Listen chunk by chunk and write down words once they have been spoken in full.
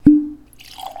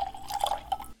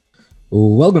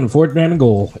Welcome to Fort Dram and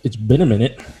Goal. It's been a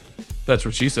minute. That's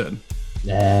what she said.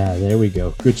 There we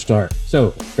go. Good start.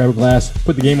 So, grab a glass,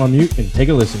 put the game on mute, and take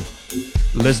a listen.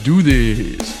 Let's do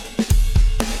this.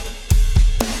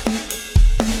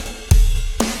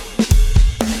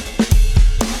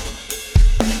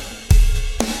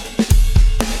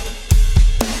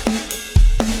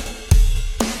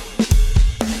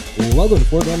 Welcome to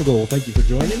Fort Dram and Goal. Thank you for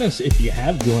joining us. If you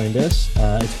have joined us,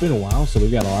 it's been a while, so we've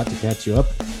got a lot to catch you up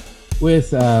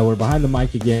with. We're behind the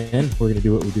mic again. We're going to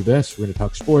do what we do best. We're going to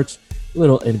talk sports, a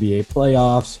little NBA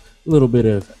playoffs, a little bit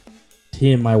of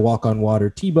Tim, my walk on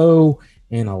water, Tebow,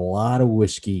 and a lot of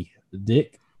whiskey.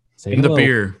 Dick, say and hello.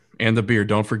 the beer.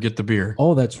 Don't forget the beer.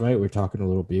 Oh, that's right. We're talking a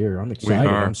little beer. I'm excited.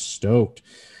 I'm stoked.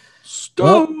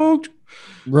 Stoked.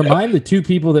 Remind the two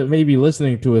people that may be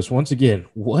listening to us once again,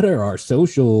 what are our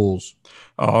socials?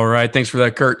 All right. Thanks for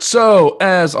that, Kurt. So,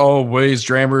 as always,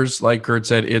 Drammers, like Kurt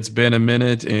said, it's been a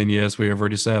minute. And yes, we have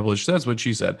already established that's what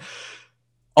she said.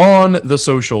 On the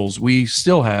socials, we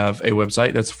still have a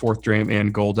website. That's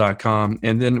fourthdramandgoal.com.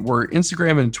 And then we're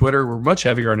Instagram and Twitter. We're much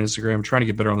heavier on Instagram, trying to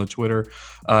get better on the Twitter.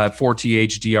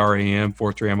 4THDRAM,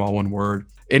 Fourth Dram, all one word.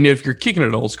 And if you're kicking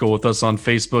it old school with us on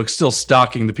Facebook, still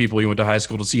stalking the people you went to high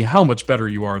school to see how much better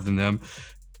you are than them,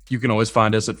 you can always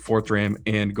find us at Fourth Dram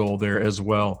and Goal there as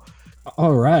well.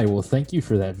 All right. Well, thank you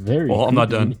for that. Well, I'm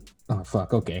not done. Oh,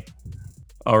 fuck. Okay.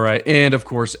 All right. And of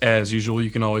course, as usual,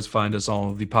 you can always find us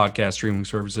on the podcast streaming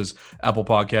services, Apple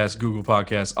Podcasts, Google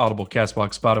Podcasts, Audible,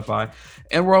 CastBox, Spotify.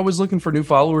 And we're always looking for new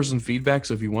followers and feedback.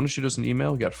 So if you want to shoot us an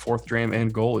email, we got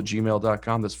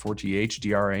fourthdramandgoal@gmail.com. That's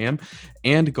 4THDRAM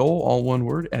and goal, all one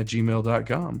word,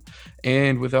 @gmail.com.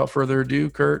 And without further ado,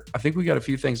 Kurt, I think we got a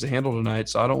few things to handle tonight,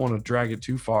 so I don't want to drag it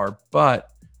too far, but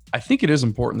I think it is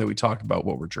important that we talk about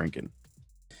what we're drinking.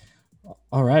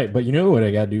 All right. But you know what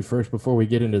I got to do first before we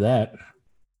get into that?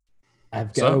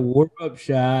 I've got a warm-up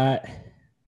shot.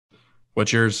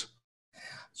 What's yours?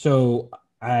 So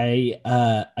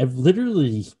I've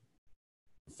literally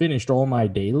finished all my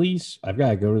dailies. I've got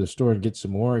to go to the store and get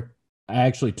some more. I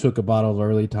actually took a bottle of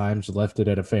Early Times, left it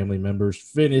at a family member's,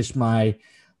 finished my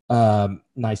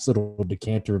nice little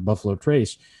decanter of Buffalo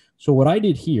Trace. So what I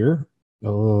did here,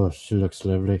 oh, she looks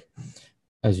lovely,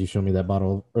 as you show me that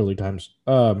bottle of Early Times.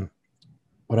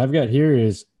 What I've got here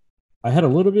is I had a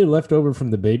little bit left over from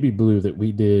the baby blue that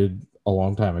we did a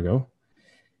long time ago.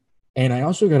 And I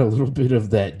also got a little bit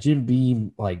of that Jim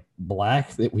Beam like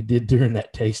black that we did during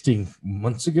that tasting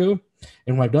months ago.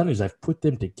 And what I've done is I've put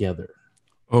them together.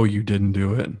 Oh, you didn't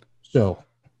do it. So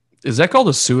is that called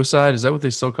a suicide? Is that what they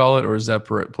still call it? Or is that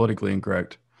politically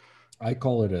incorrect? I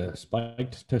call it a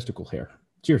spiked testicle hair.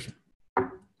 Cheers.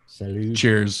 Salud.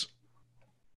 Cheers.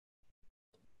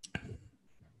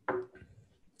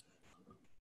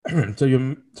 So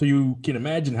you can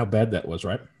imagine how bad that was,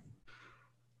 right?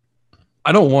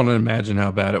 I don't want to imagine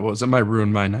how bad it was. It might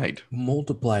ruin my night.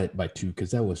 Multiply it by 2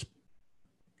 because that was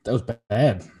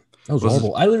bad. That was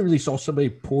horrible. I literally saw somebody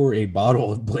pour a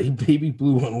bottle of baby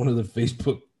blue on one of the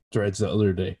Facebook threads the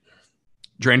other day.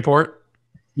 Drainport?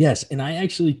 Yes, and I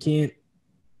actually can't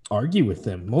argue with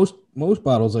them. Most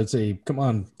bottles, I'd say, come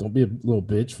on, don't be a little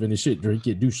bitch, finish it, drink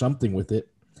it, do something with it.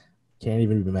 Can't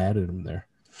even be mad at them there.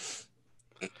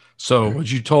 So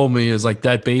what you told me is like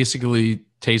that basically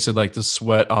tasted like the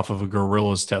sweat off of a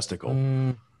gorilla's testicle.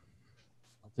 I'll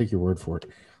take your word for it.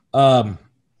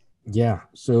 Yeah.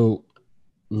 So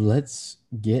let's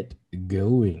get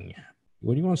going.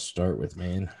 What do you want to start with,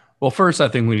 man? Well, first, I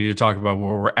think we need to talk about what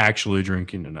we're actually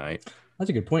drinking tonight. That's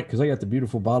a good point because I got the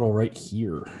beautiful bottle right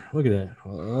here. Look at that.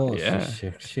 Oh, yeah.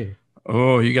 Shit.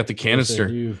 Oh, you got the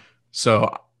canister. So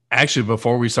actually,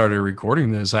 before we started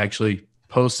recording this, I actually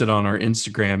posted on our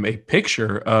Instagram a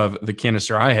picture of the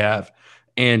canister I have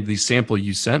and the sample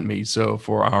you sent me. So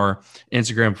for our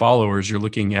Instagram followers, you're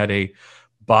looking at a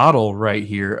bottle right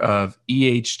here of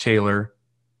E.H. Taylor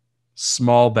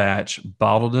small batch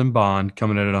bottled in bond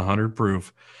coming in at 100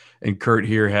 proof. And Kurt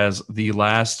here has the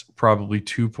last probably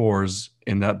 2 pours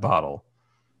in that bottle.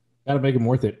 Got to make them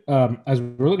worth it. As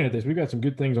we're looking at this, we've got some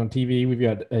good things on TV. We've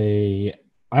got a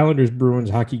Islanders Bruins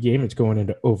hockey game. It's going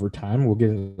into overtime. We'll get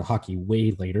into the hockey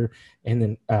way later. And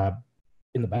then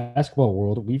in the basketball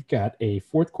world, we've got a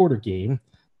fourth quarter game.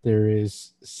 There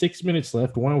is 6 minutes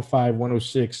left,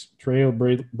 105-106,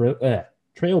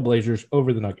 Trailblazers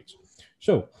over the Nuggets.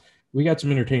 So we got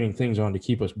some entertaining things on to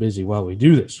keep us busy while we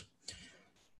do this.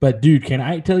 But, dude, can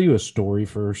I tell you a story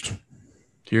first?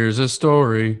 Here's a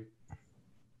story.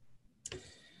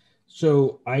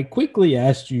 So I quickly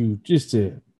asked you just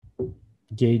to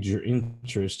gauge your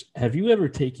interest. Have you ever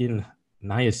taken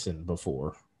niacin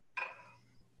before?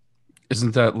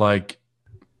 Isn't that like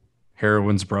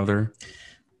heroine's brother?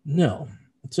 No.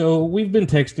 So we've been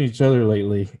texting each other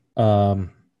lately.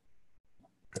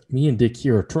 Me and Dick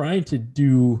here are trying to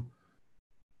do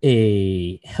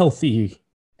a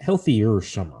healthier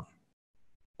summer.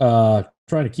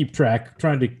 Trying to keep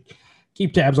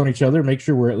tabs on each other, make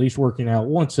sure we're at least working out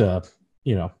once a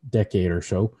decade or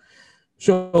so.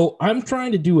 So I'm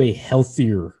trying to do a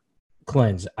healthier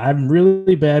cleanse. I'm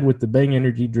really bad with the Bang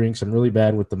energy drinks. I'm really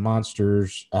bad with the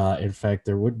Monsters. In fact,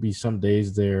 there would be some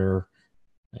days there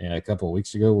a couple of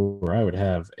weeks ago where I would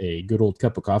have a good old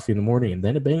cup of coffee in the morning and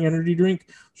then a Bang energy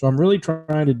drink. So I'm really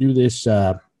trying to do this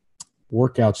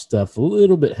workout stuff a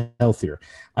little bit healthier.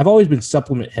 I've always been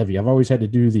supplement heavy. I've always had to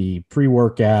do the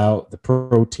pre-workout, the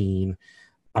protein.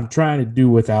 I'm trying to do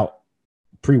without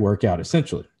pre-workout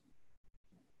essentially.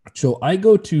 So I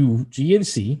go to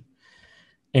GNC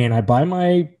and I buy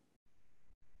my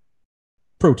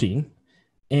protein,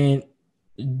 and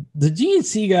the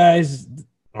GNC guys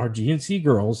or GNC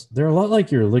girls, they're a lot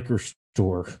like your liquor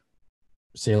store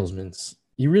salesmen.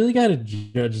 You really got to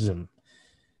judge them.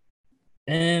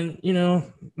 And,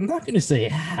 I'm not going to say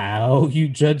how you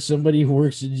judge somebody who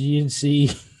works at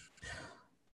GNC.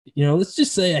 Let's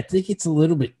just say I think it's a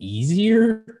little bit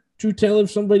easier to tell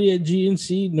if somebody at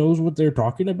GNC knows what they're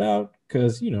talking about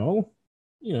because, you're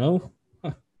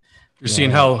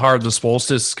seeing how hard the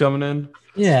solstice is coming in.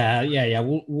 Yeah.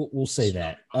 We'll say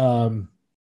that.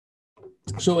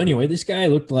 So anyway, this guy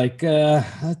looked like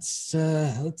let's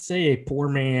say a poor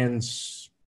man's,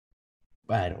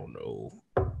 I don't know,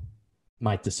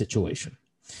 the situation.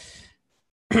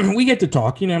 We get to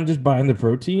talking. I'm just buying the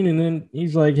protein, and then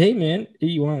he's like, "Hey, man, do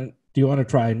you want to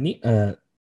try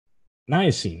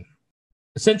niacin?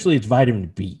 Essentially, it's vitamin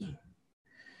B."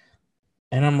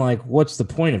 And I'm like, "What's the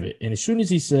point of it?" And as soon as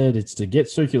he said it's to get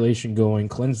circulation going,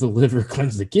 cleanse the liver,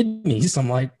 cleanse the kidneys, I'm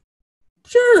like,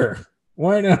 "Sure,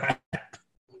 why not?"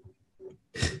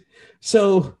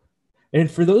 So,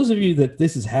 and for those of you that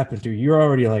this has happened to, you're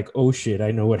already like, "Oh shit,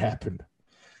 I know what happened."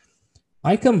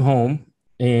 I come home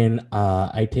and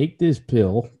I take this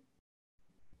pill,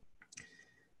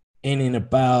 and in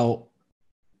about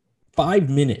 5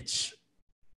 minutes,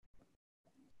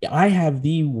 I have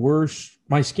the worst.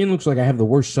 My skin looks like I have the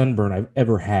worst sunburn I've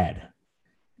ever had.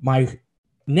 My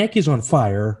neck is on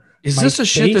fire. Is this a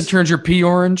shit that turns your pee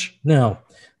orange? No,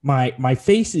 my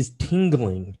face is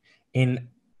tingling, and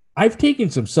I've taken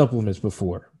some supplements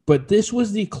before, but this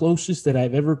was the closest that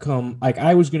I've ever come. Like,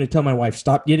 I was going to tell my wife,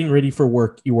 "Stop getting ready for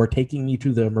work. You are taking me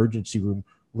to the emergency room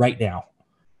right now."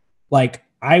 Like,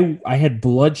 I had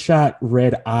bloodshot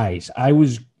red eyes. I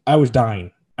was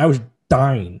dying. I was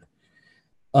dying.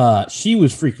 She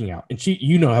was freaking out,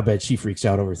 and how bad she freaks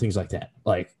out over things like that.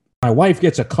 Like, my wife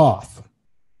gets a cough,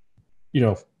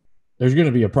 there's going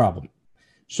to be a problem.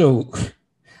 So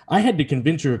I had to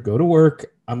convince her to go to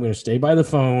work. I'm going to stay by the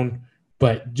phone,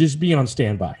 but just be on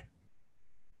standby.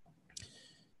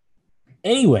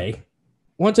 Anyway,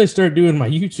 once I started doing my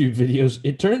YouTube videos,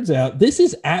 it turns out this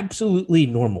is absolutely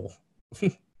normal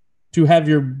to have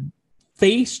your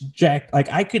face jacked. Like,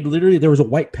 I could literally, there was a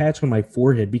white patch on my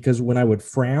forehead because when I would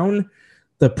frown,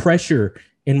 the pressure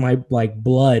in my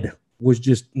blood was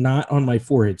just not on my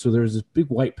forehead. So there was this big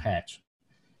white patch.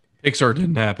 Pixar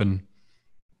didn't happen.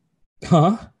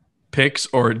 Huh?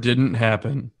 Or it didn't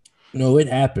happen. No, it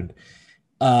happened.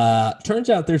 Turns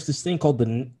out there's this thing called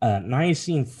the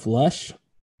niacin flush.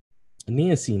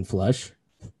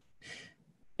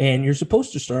 And you're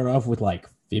supposed to start off with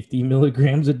 50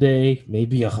 milligrams a day,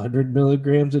 maybe 100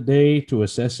 milligrams a day to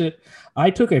assess it. I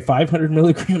took a 500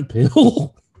 milligram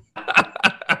pill.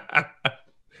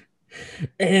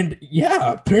 And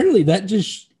yeah, apparently that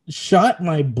just shot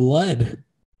my blood.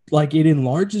 Like, it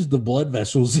enlarges the blood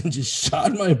vessels and just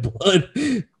shot my blood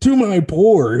to my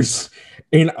pores.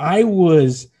 And I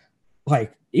was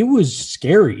like, it was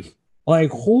scary.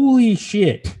 Like, holy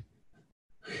shit.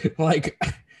 Like,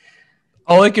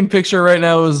 all I can picture right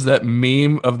now is that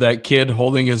meme of that kid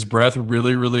holding his breath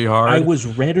really, really hard. I was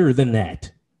redder than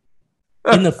that.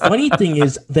 And the funny thing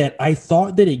is that I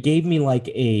thought that it gave me like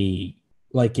a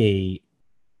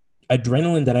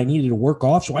adrenaline that I needed to work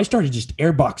off. So I started just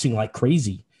airboxing like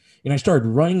crazy. And I started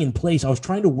running in place. I was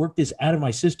trying to work this out of my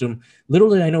system.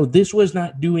 Little did I know this was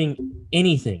not doing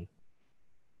anything.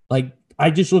 Like,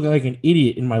 I just looked like an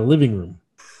idiot in my living room.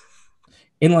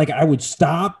 And I would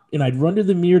stop and I'd run to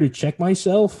the mirror to check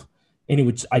myself,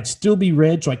 and I'd still be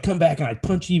red. So I'd come back and I'd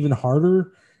punch even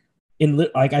harder. And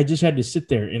I just had to sit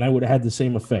there, and I would have had the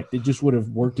same effect. It just would have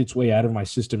worked its way out of my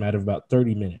system out of about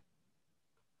 30 minutes.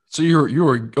 So you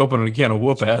were opening a can of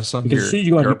whoop ass on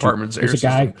your apartment's air system.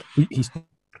 There's a guy, he's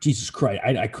Jesus Christ.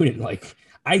 I couldn't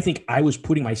I think I was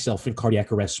putting myself in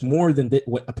cardiac arrest more than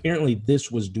what apparently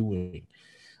this was doing.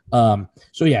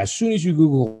 So yeah, as soon as you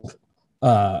Google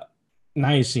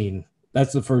niacin,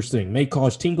 that's the first thing. May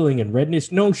cause tingling and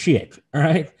redness. No shit. All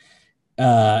right.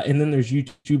 And then there's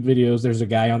YouTube videos. There's a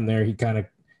guy on there. He kind of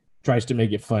tries to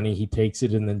make it funny. He takes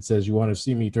it and then says, "You want to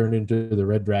see me turn into the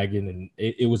red dragon?" And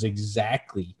it was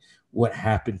exactly what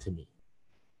happened to me.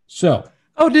 So,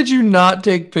 how did you not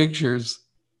take pictures?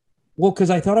 Well,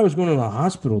 because I thought I was going to the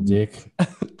hospital, Dick.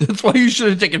 That's why you should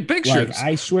have taken pictures. Like,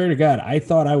 I swear to God, I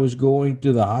thought I was going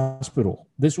to the hospital.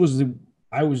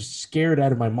 I was scared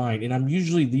out of my mind, and I'm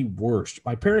usually the worst.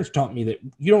 My parents taught me that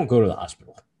you don't go to the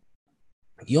hospital.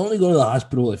 You only go to the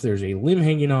hospital if there's a limb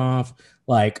hanging off.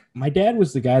 Like, my dad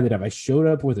was the guy that if I showed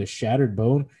up with a shattered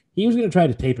bone, he was going to try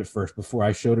to tape it first before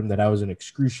I showed him that I was in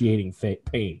excruciating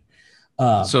pain.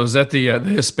 So is that the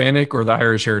Hispanic or the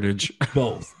Irish heritage?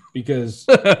 Both. Because,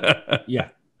 yeah.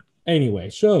 Anyway,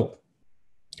 so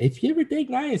if you ever take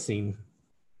niacin,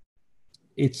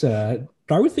 it's start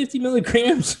with 50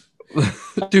 milligrams.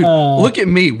 Dude, look at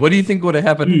me. What do you think would have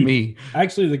happened to me?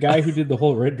 Actually, the guy who did the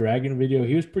whole Red Dragon video,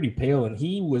 he was pretty pale and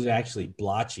he was actually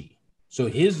blotchy. So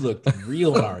his looked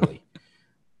real gnarly.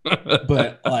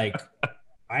 But like,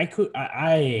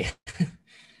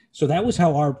 so that's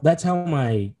how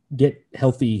my get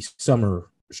healthy summer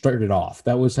started off.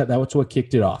 That's what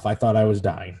kicked it off. I thought I was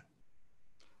dying.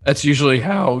 That's usually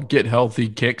how get healthy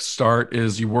kicks start,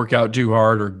 is you work out too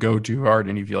hard or go too hard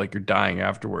and you feel like you're dying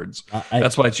afterwards.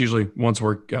 That's why it's usually once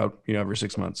workout, every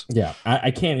 6 months. Yeah. I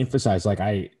can't emphasize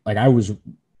I was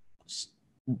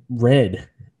red.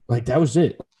 Like that was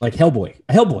it. Like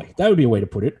Hellboy. That would be a way to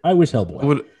put it. I was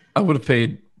Hellboy. I would have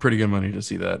paid pretty good money to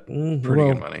see that. Pretty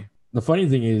good money. The funny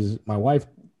thing is my wife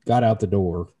got out the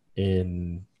door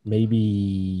and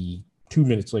maybe 2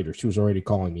 minutes later, she was already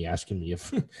calling me, asking me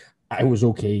if I was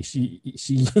okay. She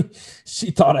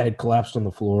thought I had collapsed on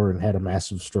the floor and had a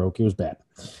massive stroke. It was bad.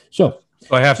 So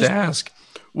I have to ask,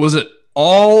 was it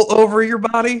all over your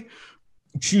body?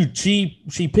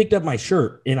 She picked up my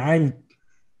shirt and I'm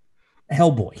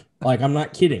Hellboy. Like, I'm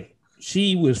not kidding.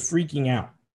 She was freaking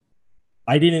out.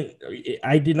 I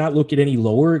did not look at any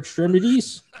lower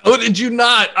extremities. Oh, did you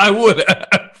not? I would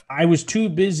have. I was too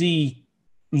busy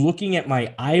looking at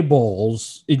my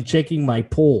eyeballs and checking my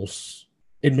pulse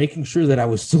and making sure that I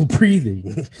was still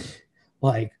breathing.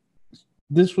 Like,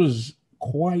 this was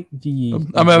quite the...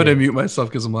 I'm having to mute myself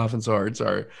because I'm laughing so hard.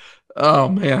 Sorry. Oh,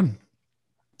 man.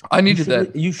 I needed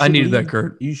that,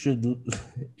 Kurt. You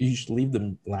should leave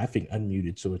them laughing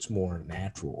unmuted so it's more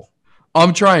natural.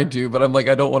 I'm trying to, but I'm like,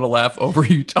 I don't want to laugh over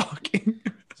you talking.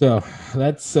 So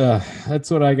that's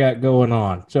what I got going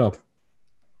on. So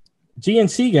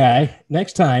GNC guy,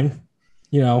 next time,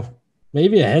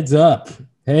 maybe a heads up.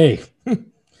 Hey.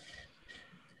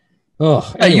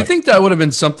 Oh, anyway. Hey, you think that would have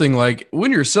been something like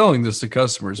when you're selling this to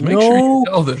customers, make sure you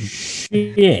tell them.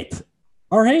 Shit.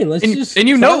 All right, let's just. And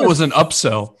it was an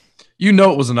upsell.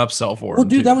 It was an upsell for them. Well,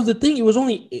 dude, that was the thing. It was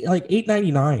only like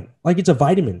 $8.99. Like, it's a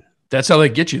vitamin. That's how they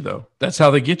get you, though. That's how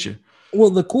they get you. Well,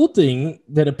 the cool thing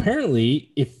that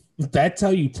apparently, if that's how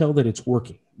you tell that it's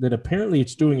working, that apparently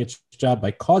it's doing its job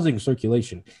by causing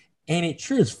circulation, and it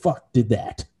sure as fuck did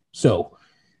that. So,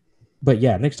 but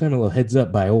yeah, next time a little heads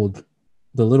up by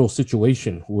the little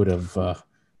situation would have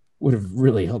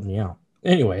really helped me out.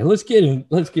 Anyway, let's get into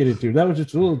it. That was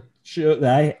just a little show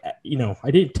that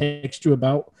I didn't text you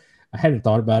about. I hadn't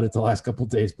thought about it the last couple of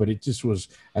days, but it just was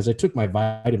as I took my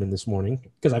vitamin this morning,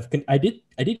 because I did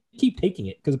keep taking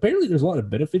it because apparently there's a lot of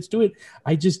benefits to it.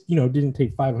 I just didn't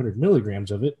take 500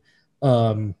 milligrams of it.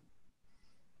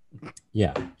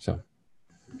 Yeah. So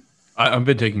I've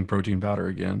been taking protein powder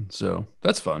again, so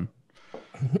that's fun.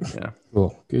 Yeah.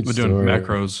 Cool. Good. We're doing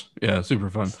macros. Yeah, super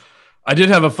fun. I did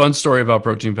have a fun story about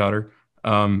protein powder.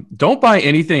 Don't buy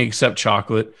anything except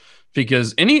chocolate,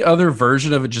 because any other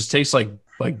version of it just tastes like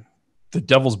the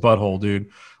devil's butthole, dude.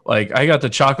 Like, I got the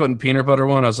chocolate and peanut butter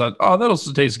one. I was like, oh, that'll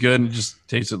taste good. And it just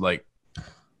tasted like...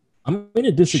 I'm going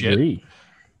to disagree. Shit.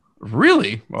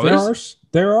 Really? Well,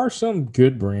 there are some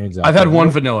good brands out there. I've had one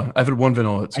vanilla.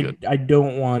 It's good. I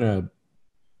don't want to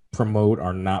promote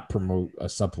or not promote a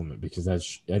supplement because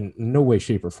that's in no way,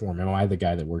 shape, or form am I the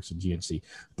guy that works at GNC.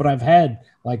 But I've had,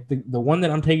 like, the one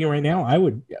that I'm taking right now,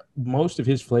 most of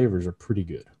his flavors are pretty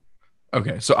good.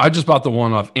 Okay, so I just bought the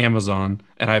one off Amazon,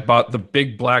 and I bought the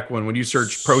big black one. When you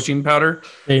search protein powder,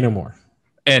 say no more.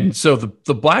 And so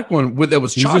the black one that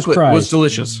was chocolate was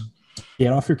delicious.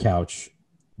 Get off your couch,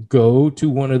 go to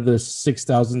one of the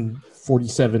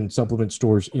 6,047 supplement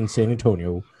stores in San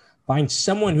Antonio, find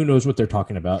someone who knows what they're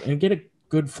talking about, and get a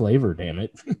good flavor. Damn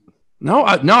it! No,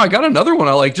 I got another one.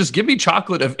 I like. Just give me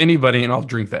chocolate of anybody, and I'll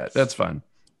drink that. That's fine.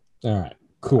 All right,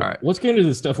 cool. All right. Let's get into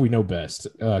the stuff we know best,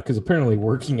 because apparently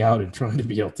working out and trying to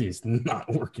be healthy is not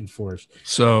working for us.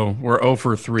 So we're 0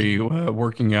 for 3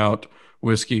 working out,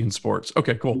 whiskey, and sports.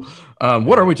 Okay, cool.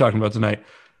 What are we talking about tonight?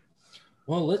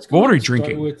 Well, let's go. What are we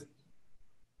drinking?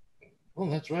 Oh,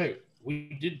 that's right.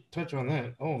 We did touch on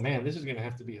that. Oh man, this is gonna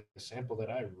have to be a sample that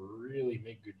I really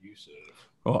make good use of.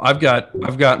 Well, I've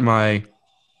got my.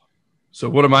 So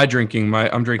what am I drinking?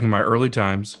 I'm drinking my Early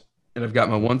Times, and I've got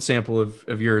my one sample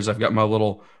of yours. I've got my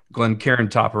little Glencairn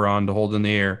topper on to hold in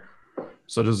the air,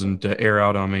 so it doesn't air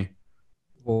out on me.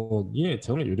 Well, you didn't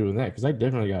tell me you're doing that, because I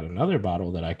definitely got another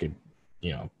bottle that I could,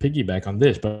 piggyback on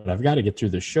this. But I've got to get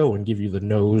through the show and give you the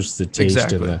nose, the taste,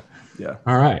 exactly. and the. Yeah.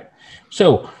 All right.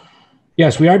 So,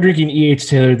 yes, we are drinking E.H.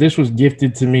 Taylor. This was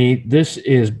gifted to me. This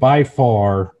is by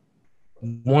far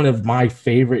one of my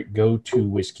favorite go-to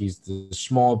whiskeys, the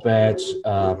small batch.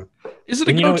 Is it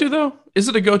a go-to, though? Is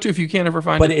it a go-to if you can't ever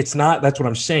find it? But it's not. That's what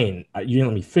I'm saying. You didn't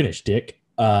let me finish, Dick.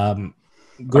 I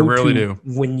rarely do.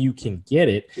 When you can get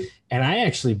it. And I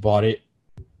actually bought it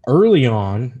early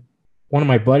on. One of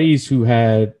my buddies who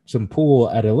had some pool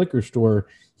at a liquor store,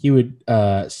 he would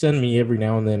send me every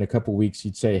now and then, a couple weeks,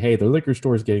 he'd say, hey, the liquor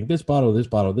store is getting this bottle, this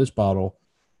bottle, this bottle.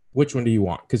 Which one do you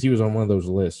want? Because he was on one of those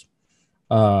lists.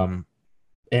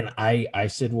 And I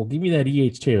said, well, give me that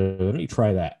E.H. Taylor. Let me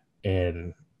try that.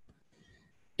 And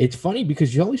it's funny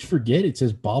because you always forget it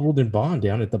says bottled in bond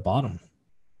down at the bottom.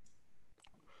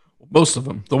 Most of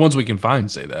them. The ones we can find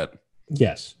say that.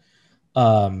 Yes.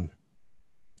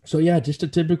 So, yeah, just a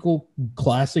typical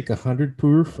classic 100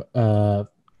 proof, bottled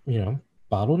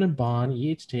in bond,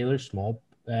 E.H. Taylor, small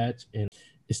batch. And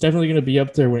it's definitely going to be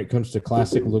up there when it comes to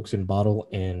classic looks in bottle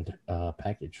and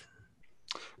package.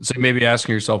 So you may be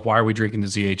asking yourself, why are we drinking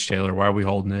this E.H. Taylor? Why are we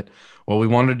holding it? Well, we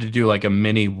wanted to do like a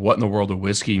mini what in the world of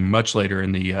whiskey much later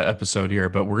in the episode here,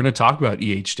 but we're going to talk about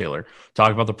E.H. Taylor,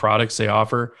 talk about the products they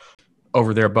offer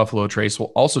over there at Buffalo Trace.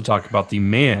 We'll also talk about the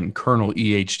man, Colonel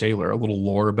E.H. Taylor, a little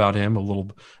lore about him, a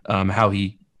little how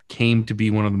he came to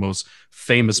be one of the most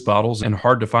famous bottles and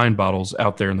hard to find bottles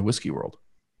out there in the whiskey world.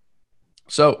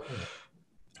 So,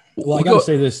 well, I got to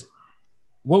say this.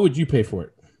 What would you pay for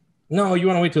it? No, you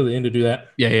want to wait till the end to do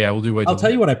that? Yeah, we'll do. I'll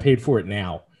tell you what I paid for it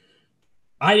now.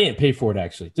 I didn't pay for it,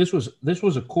 actually. This was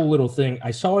a cool little thing.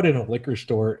 I saw it in a liquor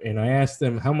store, and I asked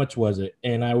them how much was it,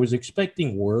 and I was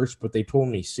expecting worse, but they told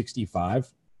me $65.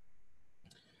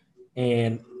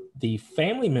 And the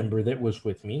family member that was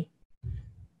with me,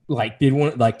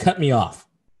 cut me off,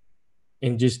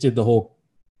 and just did the whole,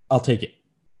 I'll take it,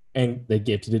 and they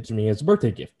gifted it to me as a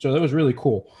birthday gift. So that was really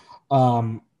cool.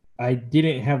 I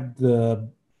didn't have the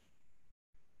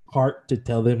heart to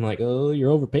tell them oh,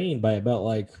 you're overpaying by about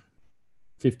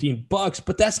 $15,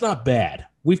 but that's not bad.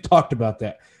 We've talked about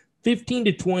that. 15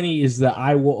 to 20 is the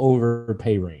I will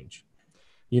overpay range.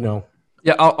 Yeah,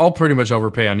 I'll pretty much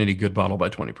overpay on any good bottle by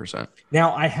 20%.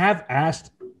 Now, I have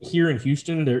asked here in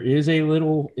Houston, there is a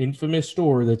little infamous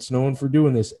store that's known for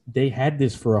doing this. They had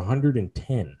this for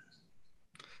 110.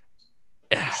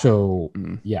 So,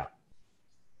 yeah.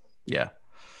 Yeah.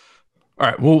 All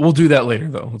right, we'll do that later,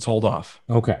 though. Let's hold off.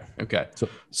 Okay. So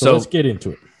let's get into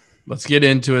it. Let's get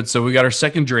into it. So we got our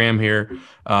second dram here.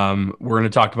 We're going to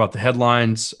talk about the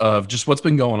headlines of just what's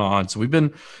been going on. So we've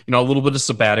been, a little bit of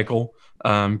sabbatical.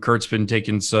 Kurt's been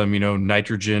taking some,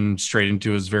 nitrogen straight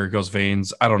into his varicose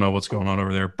veins. I don't know what's going on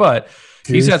over there, but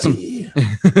he's had some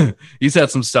he's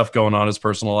had some stuff going on in his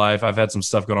personal life. I've had some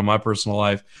stuff going on in my personal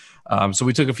life. So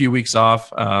we took a few weeks off.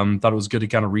 Thought it was good to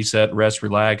kind of reset, rest,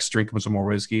 relax, drink some more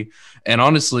whiskey. And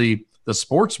honestly, the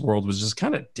sports world was just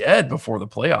kind of dead before the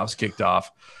playoffs kicked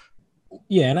off.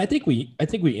 Yeah, and I think we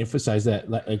emphasize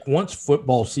that once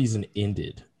football season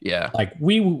ended,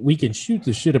 we can shoot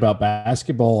the shit about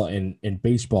basketball and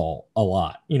baseball a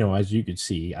lot, as you could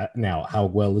see. Now, how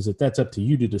well is it? That's up to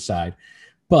you to decide.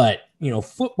 But,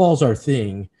 football's our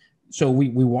thing. So we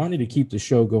wanted to keep the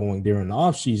show going during the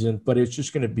off season, but it's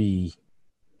just going to be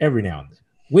every now and then.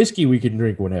 Whiskey we can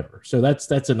drink whenever. So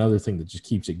that's another thing that just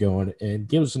keeps it going and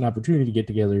gives us an opportunity to get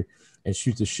together and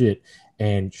shoot the shit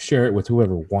and share it with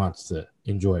whoever wants to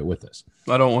enjoy it with us.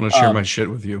 I don't want to share my shit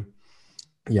with you.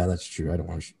 Yeah, that's true. I don't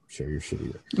want to share your shit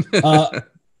either.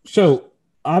 So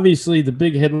obviously the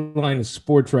big headline in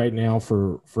sports right now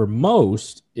for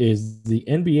most is the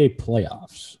NBA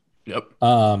playoffs. Yep.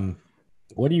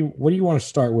 What do you want to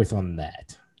start with on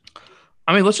that?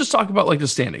 I mean, let's just talk about the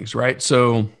standings, right?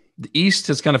 So the East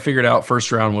has kind of figured out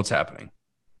first round what's happening.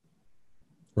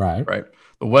 Right.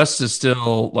 The West is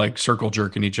still circle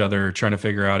jerking each other, trying to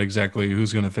figure out exactly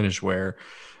who's going to finish where.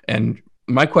 And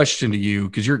my question to you,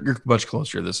 because you're much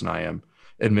closer to this than I am,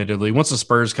 admittedly. Once the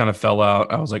Spurs kind of fell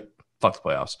out, I was like, fuck the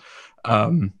playoffs.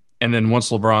 And then once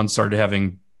LeBron started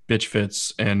having bitch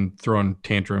fits and throwing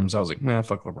tantrums, I was like, nah,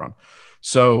 fuck LeBron.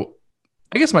 So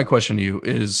I guess my question to you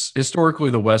is, historically,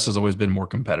 the West has always been more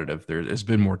competitive. There has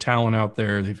been more talent out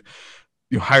there. They've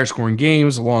higher scoring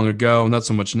games long ago, not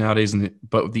so much nowadays.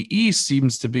 But the East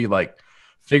seems to be like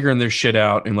figuring their shit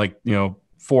out in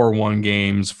 4-1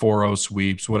 games, 4-0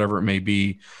 sweeps, whatever it may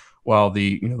be, while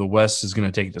the West is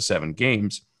going to take it to 7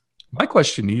 games. My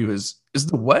question to you is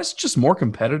the West just more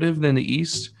competitive than the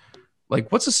East?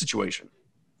 Like, what's the situation?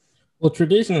 Well,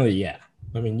 traditionally, yeah.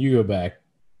 I mean, you go back,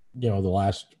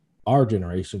 our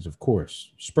generations, of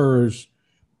course, Spurs,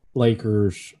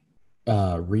 Lakers,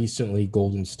 recently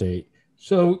Golden State.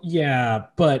 So, yeah,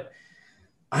 but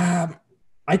I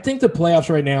think the playoffs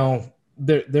right now,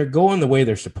 they're going the way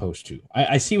they're supposed to.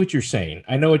 I see what you're saying.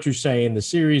 I know what you're saying. The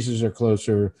series are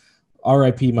closer.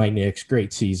 RIP my Knicks.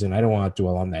 Great season. I don't want to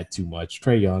dwell on that too much.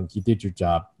 Trae Young, you did your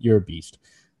job. You're a beast.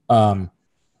 But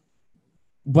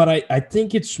I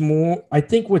think it's more – I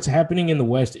think what's happening in the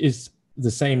West is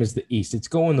the same as the East. It's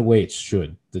going the way it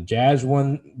should. The Jazz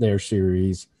won their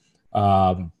series.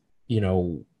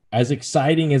 As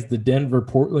exciting as the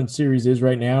Denver-Portland series is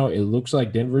right now, it looks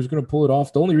like Denver's going to pull it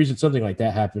off. The only reason something like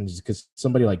that happens is because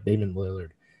somebody like Damian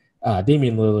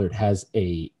Lillard has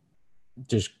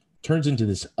just turns into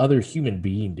this other human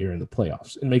being during the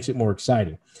playoffs and makes it more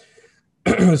exciting.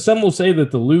 Some will say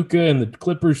that the Luka and the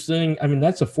Clippers thing, I mean,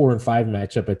 that's a 4-5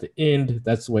 matchup at the end.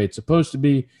 That's the way it's supposed to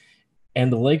be.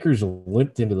 And the Lakers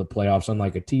limped into the playoffs,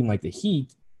 unlike a team like the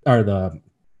Heat or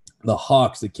the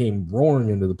Hawks that came roaring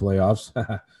into the playoffs.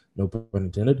 No pun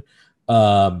intended.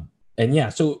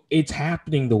 So it's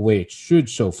happening the way it should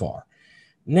so far.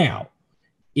 Now,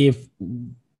 if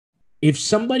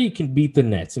somebody can beat the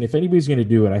Nets, and if anybody's going to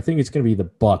do it, I think it's going to be the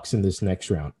Bucks in this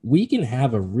next round. We can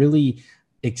have a really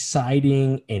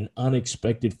exciting and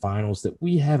unexpected finals that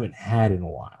we haven't had in a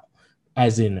while.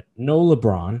 As in, no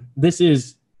LeBron. This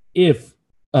is if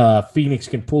Phoenix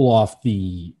can pull off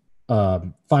the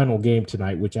final game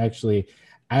tonight, which actually,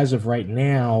 as of right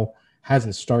now,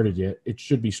 hasn't started yet. It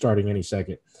should be starting any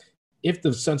second. If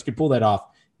the Suns could pull that off,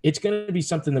 it's going to be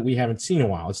something that we haven't seen in a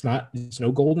while. It's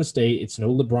no Golden State. It's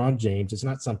no LeBron James. It's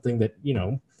not something that,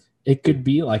 it could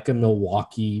be like a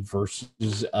Milwaukee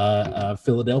versus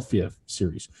Philadelphia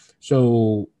series.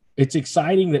 So it's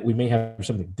exciting that we may have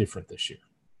something different this year.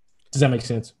 Does that make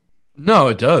sense? No,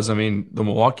 it does. I mean, the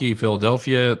Milwaukee,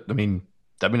 Philadelphia, that'd be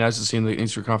nice to see in the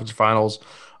Eastern Conference Finals.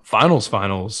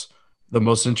 The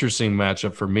most interesting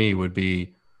matchup for me would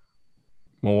be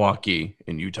Milwaukee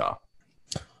and Utah.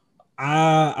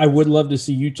 I would love to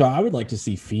see Utah. I would like to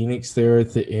see Phoenix there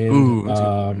at the end. Ooh,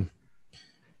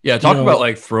 talk about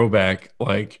like throwback.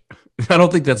 Like, I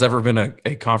don't think that's ever been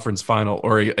a conference final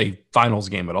or a finals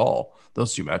game at all.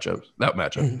 Those two matchups, that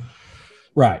matchup.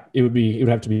 Right. It would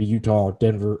have to be Utah,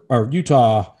 Denver, or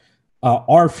Utah,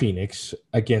 or Phoenix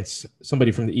against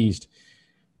somebody from the East.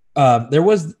 There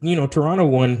was, Toronto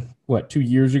won 2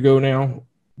 years ago now.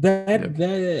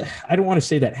 That I don't want to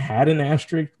say that had an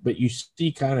asterisk, but you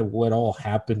see kind of what all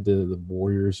happened to the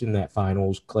Warriors in that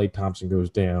finals. Klay Thompson goes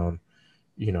down.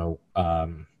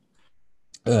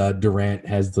 Durant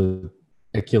has the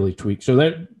Achilles tweak.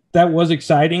 So that was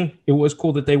exciting. It was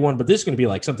cool that they won, but this is going to be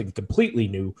like something completely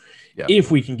new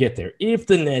if we can get there. If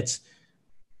the Nets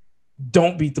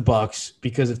don't beat the Bucks,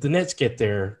 because if the Nets get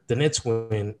there, the Nets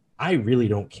win. I really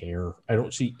don't care. I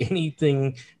don't see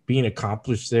anything being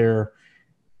accomplished there.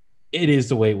 It is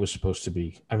the way it was supposed to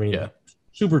be. I mean,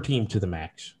 super team to the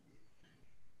max.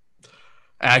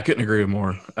 I couldn't agree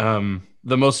more.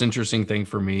 The most interesting thing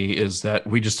for me is that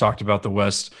we just talked about the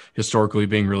West historically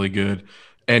being really good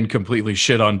and completely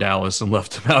shit on Dallas and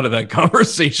left them out of that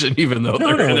conversation, even though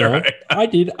they're right. I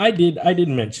did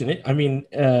mention it. I mean,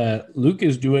 Luke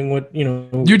is doing what,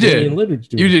 you did.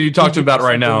 You talked about it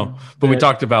right now, but we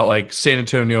talked about like San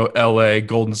Antonio, LA,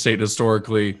 Golden State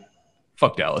historically.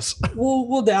 Fuck Dallas.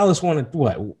 Well, Dallas won it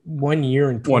 1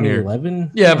 year in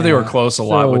 2011. Yeah, but they were close a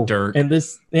lot with Dirk. And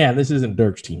this isn't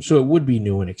Dirk's team, so it would be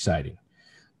new and exciting.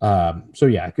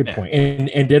 Good point.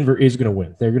 And Denver is going to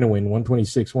win. They're going to win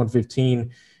 126-115.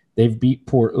 They've beat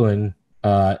Portland.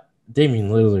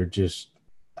 Damian Lillard just,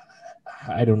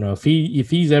 I don't know if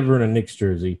he's ever in a Knicks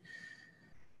jersey,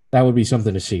 that would be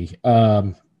something to see.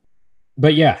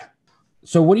 But yeah.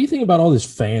 So what do you think about all this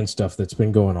fan stuff that's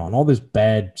been going on? All this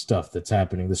bad stuff that's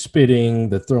happening, the spitting,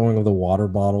 the throwing of the water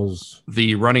bottles,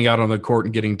 the running out on the court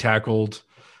and getting tackled.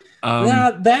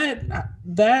 That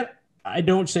I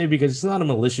don't say, because it's not a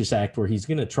malicious act where he's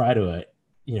going to try to,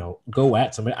 go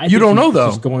at somebody. You don't know though.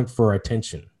 Just going for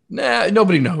attention. Nah,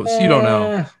 nobody knows. You don't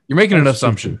know. You're making an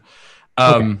assumption.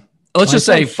 Okay. Let's just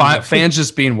say fans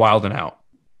just being wild and out.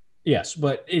 Yes,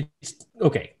 but it's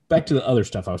okay. Back to the other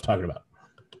stuff I was talking about.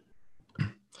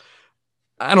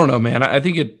 I don't know, man. I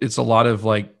think it's a lot of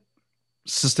like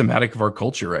systematic of our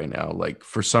culture right now. Like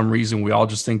for some reason, we all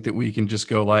just think that we can just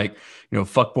go like,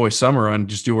 fuckboy summer and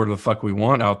just do whatever the fuck we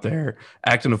want out there,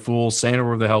 acting a fool, saying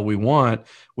whatever the hell we want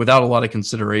without a lot of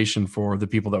consideration for the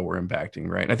people that we're impacting.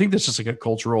 Right. And I think that's just like a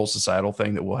cultural, societal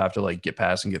thing that we'll have to like get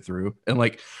past and get through. And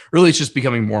like, really, it's just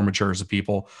becoming more mature as a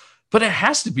people. But it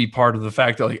has to be part of the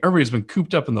fact that like everybody's been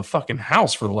cooped up in the fucking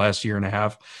house for the last year and a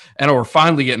half. And we're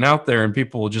finally getting out there and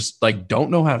people just like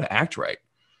don't know how to act right.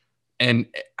 And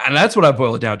that's what I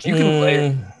boil it down to. You can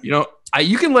layer,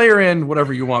 you can layer in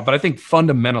whatever you want, but I think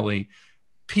fundamentally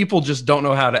people just don't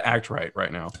know how to act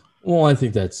right now. Well, I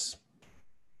think that's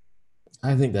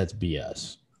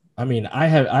BS. I mean,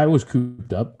 I was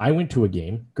cooped up. I went to a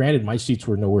game. Granted, my seats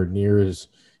were nowhere near as,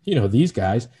 these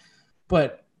guys,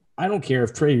 but I don't care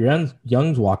if Trey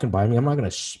Young's walking by me. I'm not going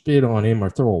to spit on him or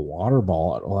throw a water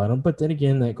ball at him. But then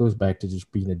again, that goes back to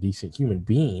just being a decent human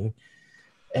being.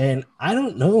 And I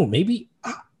don't know, maybe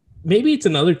it's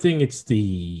another thing. It's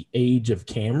the age of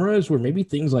cameras where maybe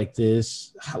things like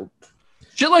this.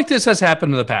 Shit like this has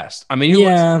happened in the past. I mean,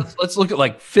 let's look at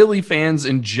like Philly fans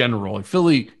in general. Like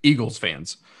Philly Eagles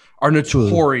fans are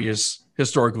notorious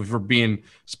historically for being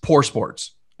poor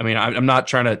sports. I mean, I'm not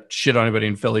trying to shit on anybody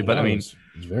in Philly, but I mean,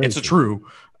 it's true.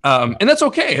 And that's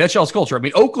okay. That's y'all's culture. I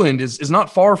mean, Oakland is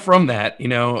not far from that,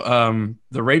 the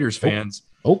Raiders fans.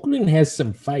 Oakland has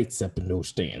some fights up in those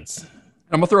stands.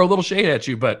 I'm gonna throw a little shade at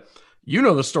you, but you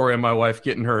know the story of my wife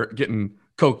getting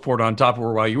Coke poured on top of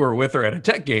her while you were with her at a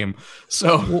Tech game.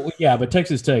 So yeah, but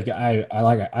Texas Tech,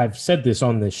 I've said this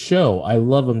on this show. I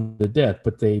love them to death,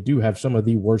 but they do have some of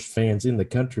the worst fans in the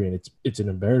country, and it's an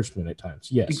embarrassment at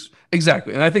times. Yes,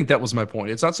 exactly. And I think that was my point.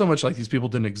 It's not so much like these people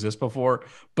didn't exist before,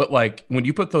 but like when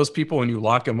you put those people and you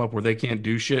lock them up where they can't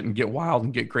do shit and get wild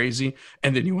and get crazy,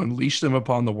 and then you unleash them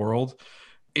upon the world.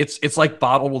 It's like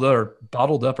bottled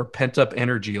up or pent up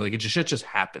energy. Like shit just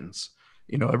happens.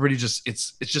 Everybody just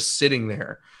it's just sitting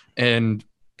there, and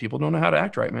people don't know how to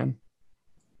act right, man.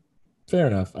 Fair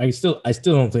enough. I still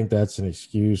don't think that's an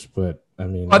excuse, but I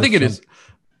mean, I think it is.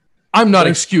 I'm not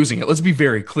excusing it. Let's be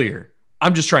very clear.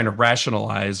 I'm just trying to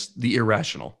rationalize the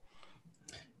irrational.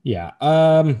 Yeah.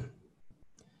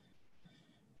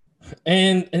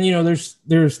 And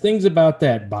there's things about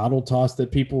that bottle toss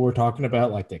that people were talking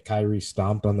about, like that Kyrie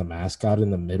stomped on the mascot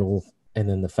in the middle, and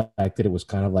then the fact that it was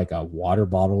kind of like a water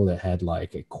bottle that had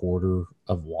like a quarter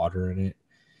of water in it.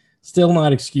 Still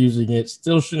not excusing it.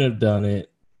 Still shouldn't have done it.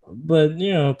 But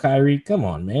Kyrie, come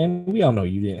on, man. We all know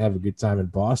you didn't have a good time in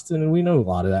Boston, and we know a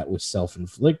lot of that was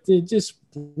self-inflicted. Just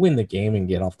win the game and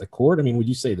get off the court. I mean, would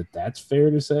you say that that's fair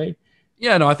to say?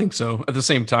 Yeah, no, I think so. At the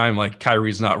same time, like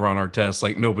Kyrie's not run our test.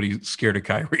 Like nobody's scared of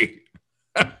Kyrie.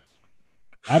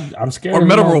 I'm scared. Or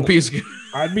Meta World Peace.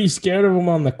 I'd be scared of him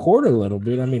on the court a little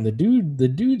bit. I mean, the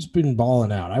dude's been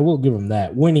balling out. I will give him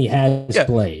that when he has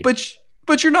played.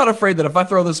 But you're not afraid that if I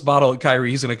throw this bottle at Kyrie,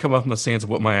 he's going to come up in the stands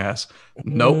and whip my ass.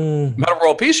 Nope. Meta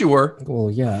World Peace, you were.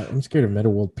 Well, yeah, I'm scared of Meta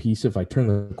World Peace if I turn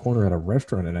the corner at a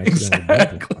restaurant and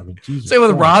accidentally. I mean, Jesus Same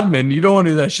with Rodman. You don't want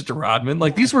to do that shit to Rodman.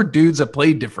 Like these were dudes that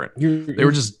played different. They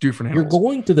were just different animals. You're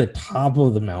going to the top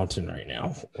of the mountain right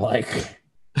now. Like,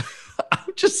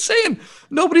 I'm just saying,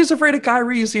 nobody's afraid of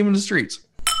Kyrie. You see him in the streets.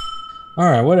 All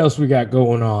right, what else we got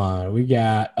going on? We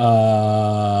got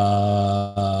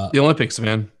the Olympics,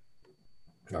 man.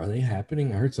 Are they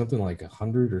happening? I heard something like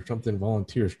 100 or something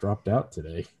volunteers dropped out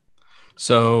today.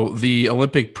 So the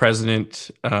Olympic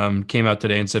president came out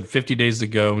today and said 50 days to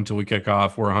go until we kick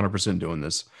off. We're 100% doing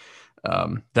this.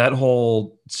 That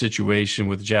whole situation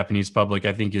with the Japanese public,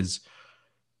 I think, is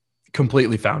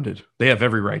completely founded. They have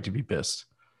every right to be pissed.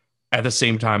 At the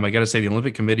same time, I got to say the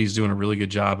Olympic Committee is doing a really good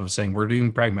job of saying we're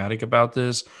being pragmatic about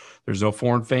this. There's no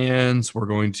foreign fans. We're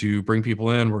going to bring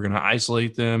people in. We're going to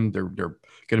isolate them. They're going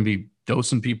to be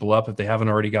dosing people up if they haven't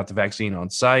already got the vaccine on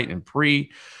site and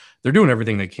pre. They're doing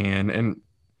everything they can. And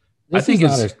this I think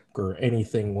is not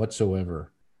anything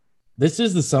whatsoever. This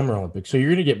is the Summer Olympics. So you're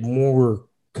going to get more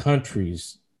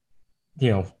countries,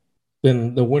 than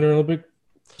the Winter Olympic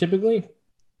typically?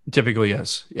 Typically,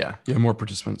 yes. Yeah. You have more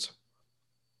participants.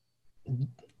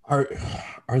 Are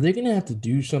they going to have to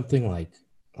do something like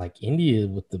India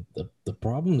with the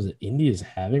problems that India is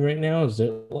having right now?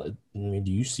 Do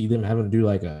you see them having to do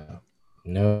like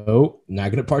no,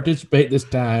 not going to participate this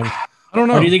time? I don't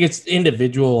know. Or do you think it's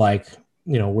individual? Like,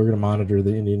 we're going to monitor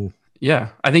the Indian. Yeah,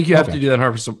 I think you have to do that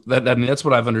 100%. That's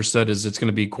what I've understood is it's going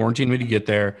to be quarantine when you get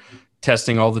there,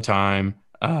 testing all the time.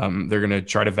 They're going to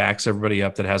try to vax everybody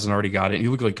up that hasn't already got it. And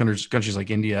you look like countries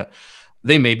like India,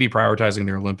 they may be prioritizing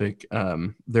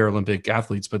their Olympic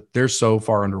athletes, but they're so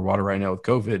far underwater right now with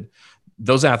COVID.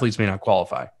 Those athletes may not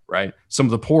qualify, right? Some of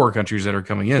the poorer countries that are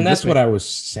coming in, and that's what I was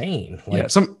saying. Like, yeah,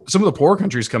 some of the poorer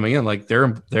countries coming in, like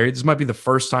this might be the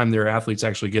first time their athletes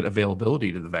actually get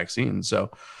availability to the vaccine.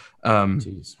 So,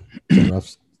 Jeez,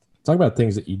 talk about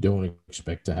things that you don't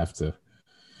expect to have to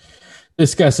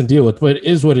discuss and deal with, but it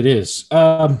is what it is.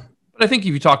 But I think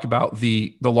if you talk about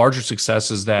the larger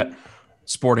successes that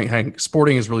sporting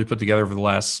has really put together over the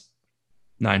last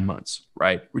 9 months,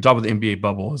 right? We talk about the NBA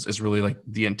bubble is really like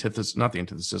the antithesis, not the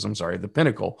antithesis, I'm sorry, the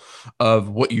pinnacle of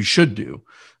what you should do.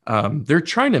 They're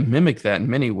trying to mimic that in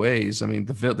many ways. I mean,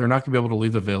 they're not going to be able to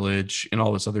leave the village and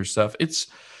all this other stuff.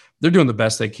 They're doing the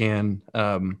best they can.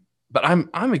 But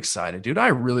I'm excited, dude. I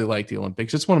really like the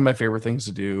Olympics. It's one of my favorite things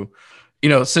to do.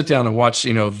 Sit down and watch, the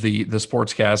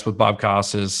sportscast with Bob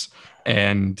Costas,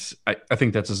 and I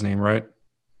think that's his name, right?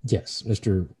 Yes,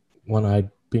 Mr.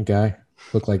 One-Eyed Pink Eye.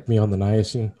 Look like me on the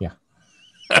Niacin. Yeah.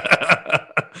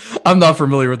 I'm not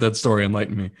familiar with that story.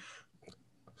 Enlighten me.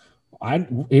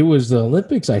 It was the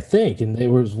Olympics, I think, and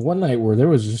there was one night where there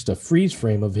was just a freeze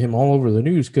frame of him all over the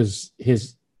news because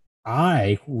his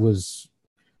eye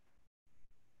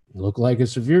looked like a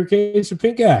severe case of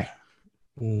pink eye.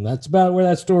 And that's about where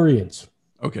that story ends.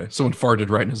 Okay, someone farted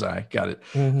right in his eye. Got it.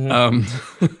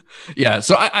 Mm-hmm. Yeah,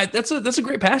 so I that's a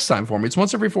great pastime for me. It's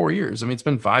once every 4 years. I mean, it's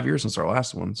been 5 years since our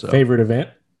last one. So favorite event?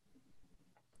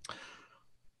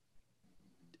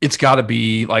 It's got to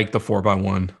be like the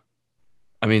 4x1.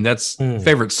 I mean, that's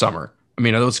favorite summer. I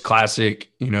mean, those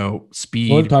classic,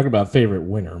 speed. Well, talking about favorite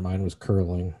winter. Mine was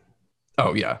curling.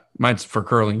 Oh yeah, mine's for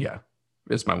curling. Yeah,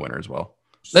 it's my winner as well.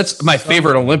 That's my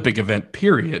favorite Olympic event.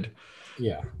 Period.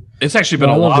 Yeah. It's actually been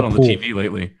a lot on the TV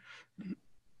lately.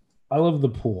 I love the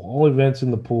pool. All events in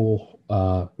the pool,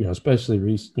 especially,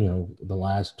 the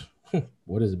last,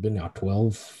 what has it been now,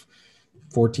 12,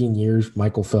 14 years,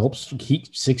 Michael Phelps,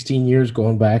 16 years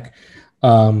going back.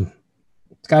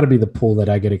 It's got to be the pool that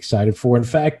I get excited for. In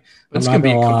fact, it's going to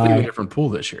be a completely different pool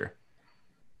this year.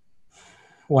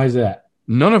 Why is that?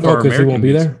 None of our American won't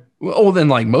be there? Well, then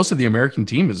like most of the American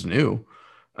team is new.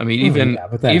 I mean, even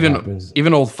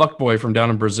old fuckboy from down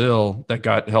in Brazil that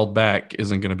got held back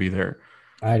isn't going to be there.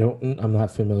 I'm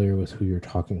not familiar with who you're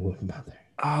talking about there.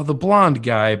 Oh, the blonde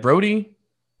guy, Brody.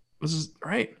 This is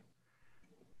right.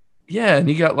 Yeah, and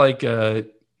he got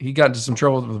he got into some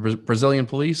trouble with the Brazilian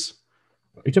police.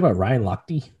 Are you talking about Ryan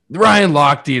Lochte? Ryan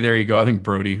Lochte, there you go. I think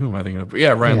Brody. Who am I thinking of?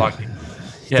 Yeah, Ryan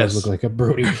Lochte. He does look like a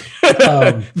Brody.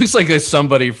 Looks like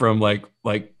somebody from like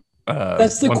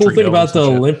that's the cool thing about the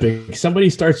Olympics. Somebody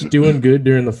starts doing good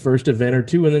during the first event or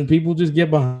two, and then people just get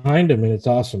behind them, and it's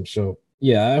awesome. So,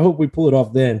 yeah, I hope we pull it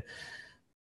off then.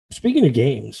 Speaking of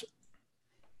games,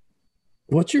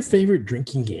 what's your favorite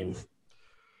drinking game?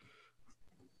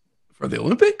 For the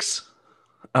Olympics?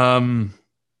 I don't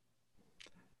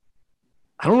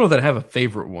know that I have a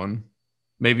favorite one.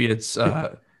 Maybe it's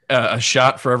a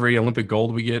shot for every Olympic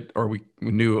gold we get, or we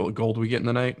new gold we get in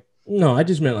the night. No, I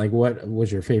just meant like what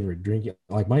was your favorite drink?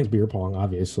 Like mine's beer pong,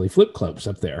 obviously. Flip club's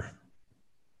up there.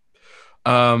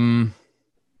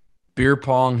 Beer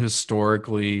pong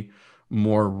historically,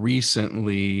 more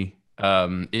recently,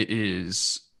 it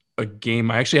is a game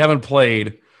I actually haven't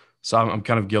played, so I'm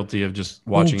kind of guilty of just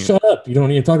watching it. Shut up! You don't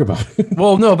need to talk about it.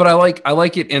 Well, no, but I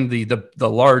like it in the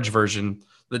large version,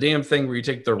 the damn thing where you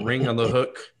take the ring on the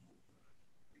hook.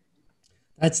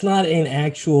 That's not an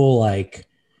actual like.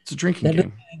 It's a drinking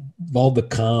game. Involve the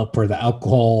cup or the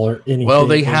alcohol or anything. Well,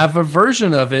 they have a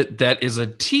version of it that is a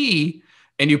tea,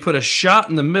 and you put a shot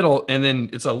in the middle, and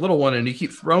then it's a little one, and you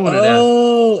keep throwing it at.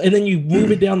 Oh, and then you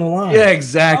move it down the line. Yeah,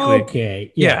 exactly.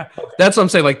 Okay. Yeah. Okay. That's what I'm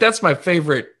saying. Like, that's my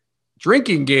favorite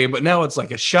drinking game, but now it's like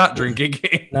a shot drinking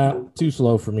game. Nah, too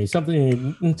slow for me.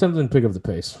 Something to pick up the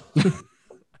pace. I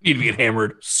need to get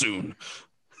hammered soon.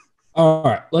 All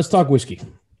right, let's talk whiskey.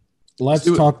 Let's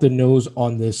talk the nose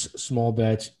on this small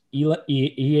batch.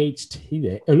 E.H.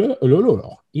 Taylor.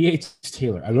 E.H.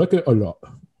 Taylor. I like it a lot.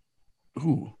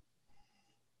 Ooh.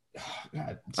 Oh,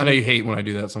 God. I know you hate when I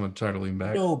do that, so I'm going to try to lean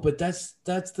back. No, but that's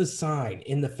the sign.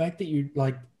 And the fact that you're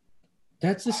like,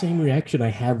 that's the same reaction I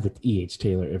have with E.H.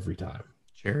 Taylor every time.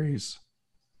 Cherries.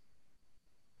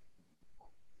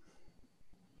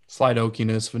 Slight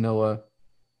oakiness, vanilla.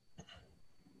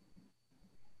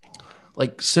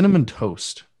 Like cinnamon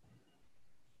toast.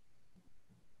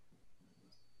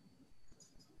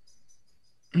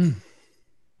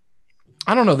 I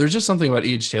I don't know. There's just something about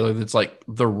E.H. Taylor that's like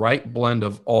the right blend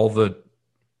of all the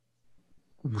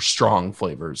strong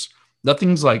flavors.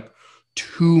 Nothing's like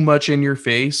too much in your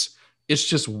face. It's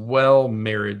just well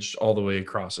marriaged all the way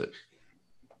across it.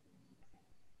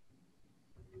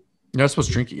 You're not supposed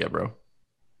to drink it yet, bro.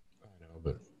 I know,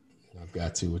 but I've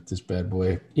got to with this bad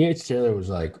boy. E.H. Taylor was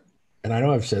like, and I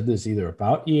know I've said this either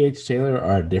about E.H. Taylor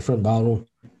or a different bottle,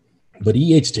 but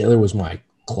E.H. Taylor was my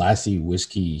classy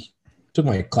whiskey, took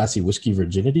my classy whiskey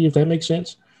virginity, if that makes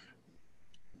sense.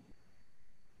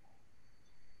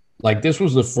 Like, this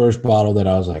was the first bottle that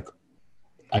I was like,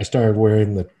 I started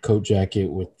wearing the coat jacket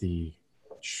with the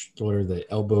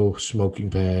elbow smoking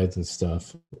pads and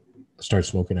stuff. I started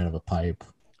smoking out of a pipe.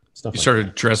 Stuff. You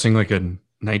started dressing like a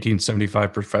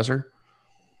 1975 professor?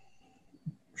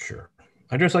 Sure.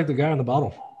 I dress like the guy on the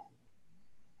bottle,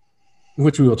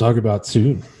 which we will talk about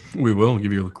soon. We will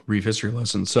give you a brief history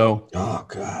lesson. So, oh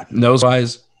God, nose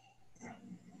wise,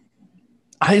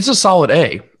 it's a solid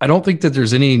A. I don't think that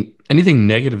there's anything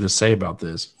negative to say about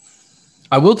this.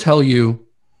 I will tell you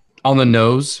on the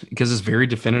nose, because it's very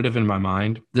definitive in my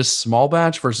mind, this small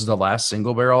batch versus the last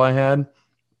single barrel I had,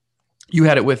 you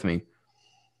had it with me.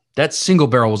 That single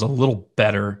barrel was a little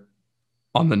better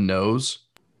on the nose.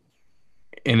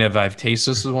 And if I've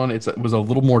tasted this one, it was a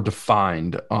little more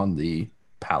defined on the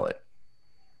palate.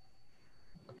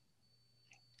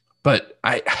 But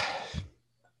I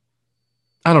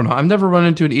don't know. I've never run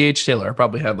into an E.H. Taylor. I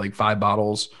probably had like 5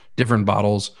 bottles, different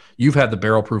bottles. You've had the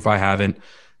barrel proof. I haven't.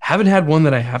 Haven't had one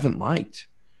that I haven't liked.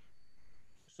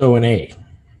 So an A.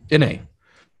 An A.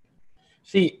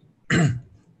 See,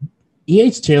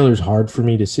 E.H. Taylor's hard for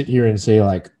me to sit here and say,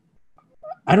 like,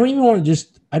 I don't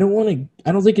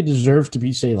think it deserves to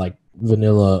be, say, like,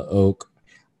 vanilla oak.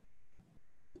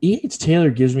 E.H. Taylor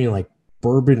gives me, like,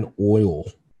 bourbon oil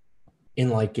in,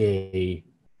 like a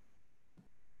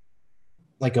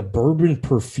bourbon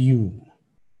perfume.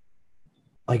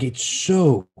 Like, it's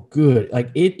so good.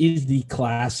 Like, it is the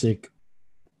classic,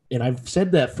 and I've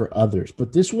said that for others,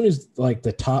 but this one is, like,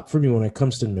 the top for me when it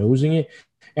comes to nosing it.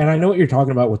 And I know what you're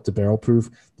talking about with the barrel proof.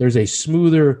 There's a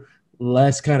smoother,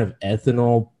 less kind of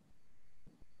ethanol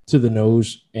to the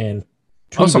nose and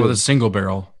also with a single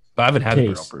barrel, but I haven't had the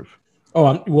barrel proof.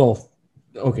 Oh,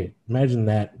 okay. Imagine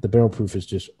that. The barrel proof is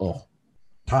just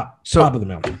top of the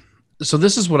mountain. So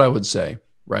this is what I would say,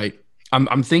 right?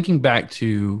 I'm thinking back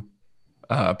to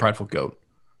Prideful Goat,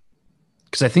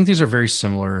 because I think these are very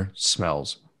similar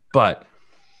smells, but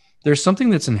there's something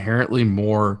that's inherently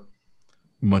more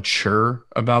mature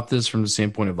about this from the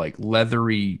standpoint of like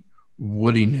leathery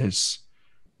woodiness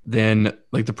than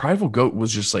like the Prideful Goat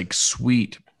was just like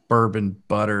sweet bourbon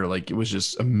butter. Like, it was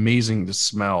just amazing to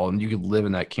smell, and you could live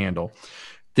in that candle.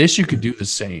 This, you could do the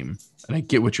same, and I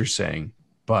get what you're saying,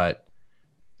 but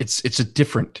it's a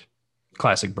different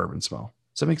classic bourbon smell.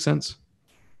 Does that make sense?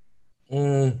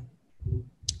 I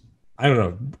don't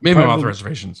know. Maybe I'm off the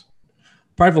reservations.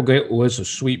 Prideful Goat was a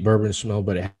sweet bourbon smell,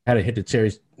 but it had a hint of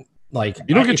cherries. Like,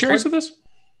 you don't get cherries with this?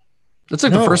 That's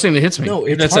like the first thing that hits me. No,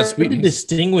 it's hard to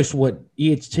distinguish what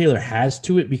E.H. Taylor has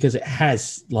to it, because it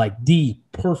has like the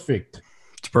perfect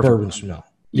bourbon smell.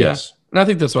 Yes. And I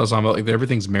think that's what I was talking about. Like,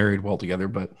 everything's married well together.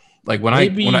 But like when I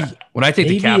take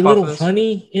the cap off, a little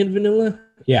honey in vanilla.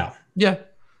 Yeah. Yeah.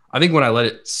 I think when I let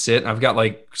it sit, I've got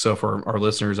like, so for our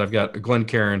listeners, I've got a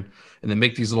Glencairn, and then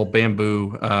make these little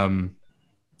bamboo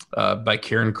by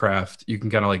Karen Craft. You can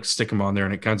kind of like stick them on there,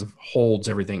 and it kind of holds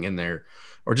everything in there,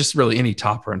 or just really any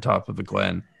topper on top of a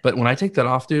Glen. But when I take that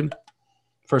off, dude,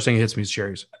 first thing that hits me is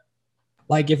cherries.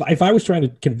 Like, if I was trying to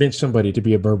convince somebody to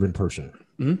be a bourbon person,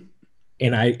 mm-hmm.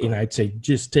 and I'd say,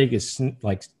 just take a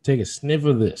sniff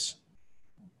of this.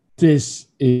 This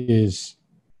is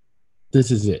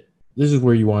it. This is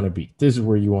where you want to be. This is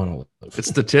where you want to live.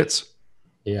 It's the tits.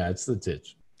 Yeah, it's the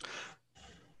tits.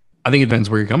 I think it depends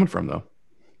where you're coming from, though.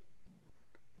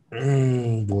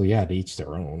 Well, yeah, to each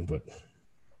their own, but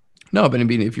no, but I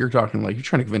mean, if you're talking like you're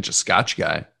trying to convince a Scotch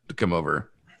guy to come over,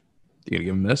 you gonna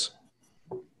give him this?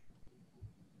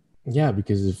 Yeah,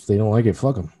 because if they don't like it,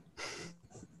 fuck them.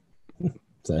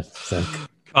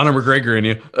 Conor McGregor in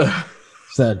you.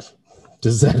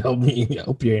 Does that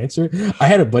help you answer? I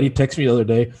had a buddy text me the other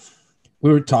day.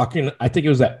 We were talking. I think it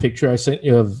was that picture I sent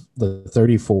you of the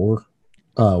 34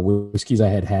 whiskeys I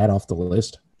had off the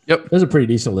list. Yep. It was a pretty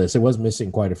decent list. It was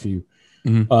missing quite a few.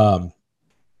 Mm-hmm.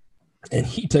 And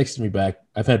he texted me back,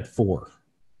 I've had 4.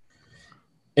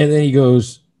 And then he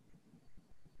goes,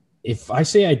 if I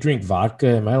say I drink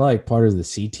vodka, am I like part of the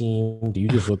C team? Do you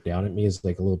just look down at me as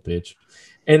like a little bitch?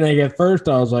 And like at first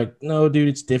I was like, no, dude,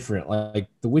 it's different. Like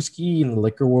the whiskey and the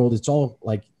liquor world, it's all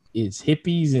like, it's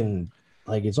hippies and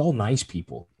Like, it's all nice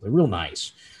people. They're real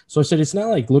nice. So I said, it's not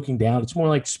like looking down. It's more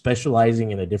like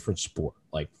specializing in a different sport.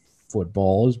 Like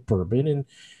football is bourbon and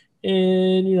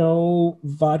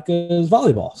vodka is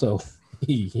volleyball. So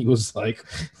he was like,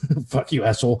 fuck you,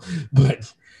 asshole.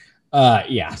 But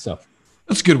yeah, so.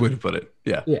 That's a good way to put it.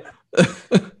 Yeah. Yeah.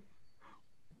 Of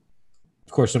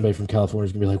course, somebody from California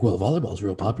is going to be like, well, volleyball is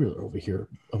real popular over here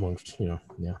amongst, yeah.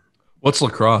 What's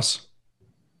lacrosse?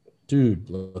 Dude,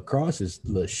 lacrosse is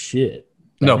the shit.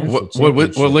 No, what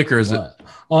liquor is it?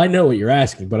 Oh, I know what you're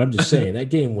asking, but I'm just saying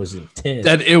that game was intense.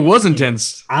 It was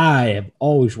intense. I have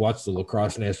always watched the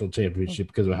lacrosse national championship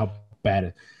because of how bad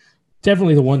it.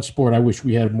 Definitely the one sport I wish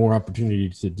we had more opportunity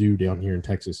to do down here in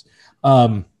Texas.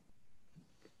 Yeah,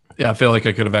 I feel like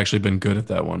I could have actually been good at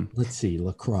that one. Let's see,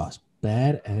 lacrosse.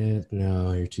 Badass.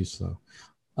 No, you're too slow.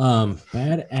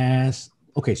 Badass.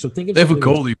 Okay, so think of they have a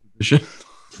goalie position.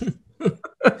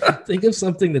 Think of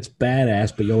something that's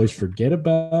badass, but you always forget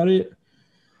about it.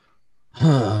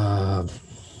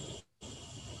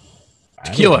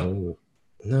 Tequila.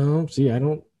 No, see, I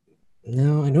don't.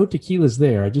 No, I know tequila's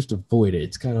there. I just avoid it.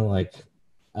 It's kind of like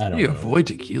I don't. You know. Avoid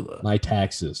tequila. My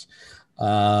taxes. Dude,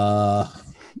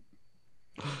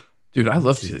 I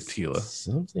love tequila.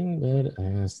 Something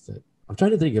badass that I'm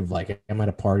trying to think of. Like, I'm at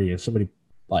a party and somebody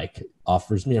like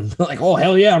offers me. I'm like, oh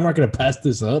hell yeah, I'm not gonna pass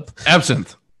this up.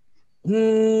 Absinthe.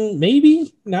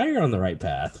 Maybe now you're on the right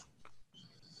path.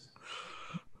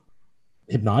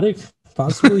 Hypnotic,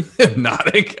 possibly.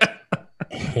 Hypnotic.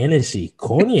 Hennessy,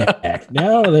 cognac.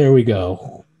 Now there we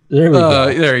go. There we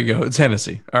go. There you go. It's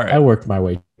Hennessy. All right. I worked my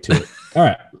way to it. All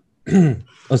right.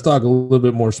 Let's talk a little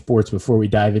bit more sports before we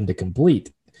dive into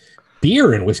complete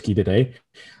beer and whiskey today.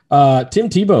 Tim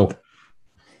Tebow,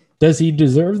 does he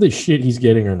deserve the shit he's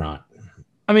getting or not?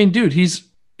 I mean, dude,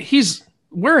 he's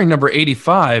wearing number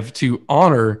 85 to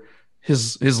honor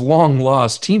his long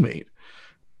lost teammate.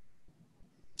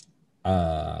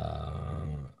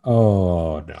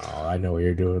 Oh no, I know what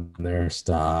you're doing there.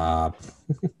 Stop.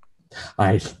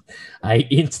 I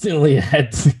instantly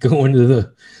had to go into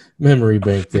the memory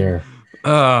bank there.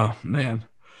 Oh man.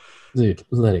 Dude,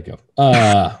 let it go.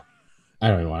 I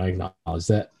don't even want to acknowledge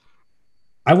that.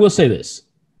 I will say this.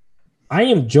 I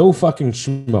am Joe fucking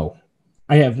Schmo.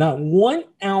 I have not 1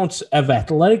 ounce of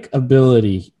athletic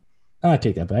ability. I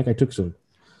take that back. I took some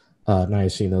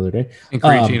niacin the other day. And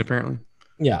creatine, apparently.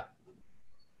 Yeah.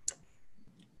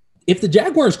 If the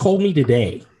Jaguars called me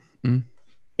today and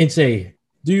say,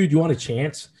 dude, you want a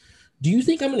chance? Do you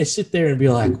think I'm going to sit there and be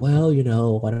like, well, I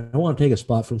don't want to take a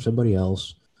spot from somebody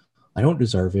else. I don't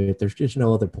deserve it. There's just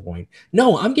no other point.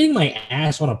 No, I'm getting my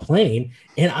ass on a plane,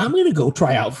 and I'm going to go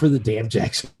try out for the damn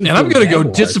Jacksonville And I'm going to go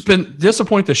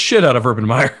disappoint the shit out of Urban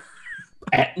Meyer.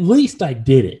 At least I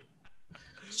did it.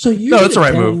 So that's the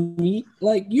right move.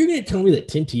 You're going to tell me that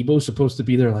Tim Tebow's supposed to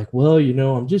be there like, well,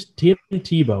 I'm just Tim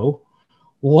Tebow,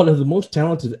 one of the most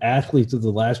talented athletes of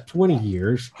the last 20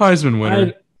 years. Heisman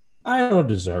winner. I don't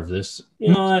deserve this.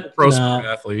 You know what? Pro sport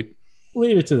athlete.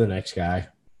 Leave it to the next guy.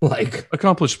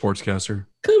 Accomplished sportscaster.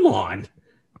 Come on.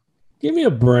 Give me a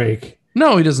break.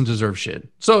 No, he doesn't deserve shit.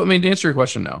 So, I mean, to answer your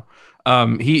question, no.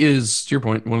 He is, to your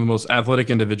point, one of the most athletic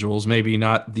individuals, maybe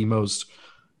not the most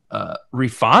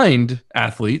refined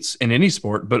athletes in any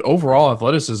sport, but overall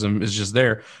athleticism is just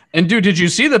there. And, dude, did you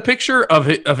see the picture of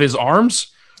his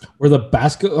arms? Where the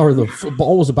basket or the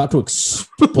football was about to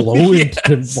explode into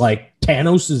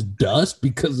Thanos' dust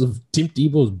because of Tim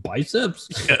Tebow's biceps?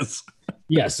 Yes.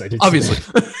 Yes, I did. Obviously.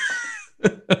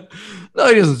 No,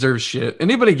 he doesn't deserve shit.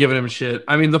 Anybody giving him shit.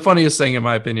 I mean, the funniest thing, in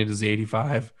my opinion, is the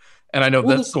 85. And I know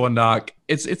that's the one knock.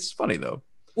 It's funny, though.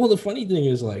 Well, the funny thing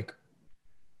is,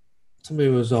 somebody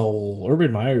was all,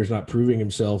 Urban Meyer's not proving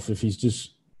himself if he's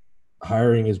just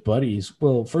hiring his buddies.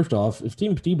 Well, first off, if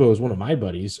Tim Tebow is one of my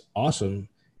buddies, awesome.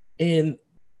 And,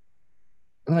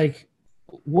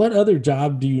 what other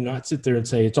job do you not sit there and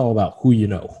say it's all about who you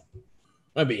know?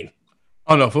 I mean.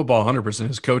 Oh, no, football 100%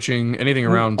 is coaching. Anything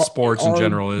around sports in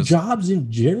general is. Jobs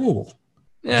in general.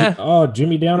 Yeah.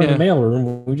 Jimmy down in the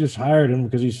mailroom. We just hired him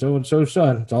because he's so-and-so's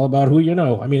son. It's all about who you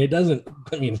know. I mean, the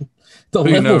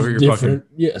level is different.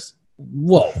 Yes.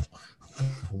 Whoa.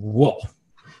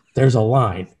 There's a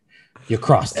line. You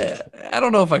crossed it. I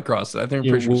don't know if I crossed it. I think I'm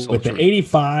pretty sure. With the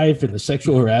 85 and the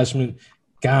sexual harassment,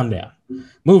 calm down.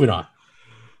 Moving on.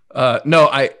 No,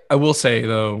 I will say,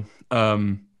 though,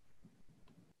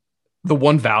 the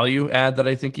one value add that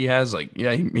I think he has,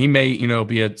 he may,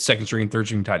 be a second string, third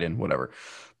string tight end, whatever.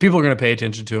 People are going to pay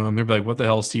attention to him. They're like, what the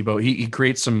hell is Tebow? He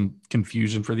creates some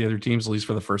confusion for the other teams, at least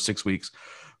for the first 6 weeks.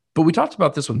 But we talked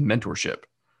about this with mentorship,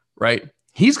 right?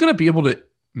 He's going to be able to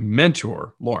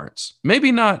mentor Lawrence.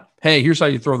 Maybe not, hey, here's how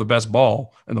you throw the best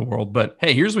ball in the world, but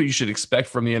hey, here's what you should expect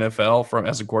from the NFL from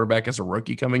as a quarterback, as a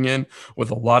rookie coming in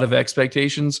with a lot of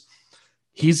expectations.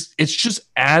 It's just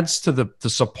adds to the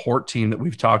support team that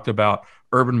we've talked about.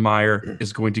 Urban Meyer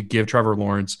is going to give Trevor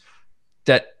Lawrence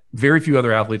that very few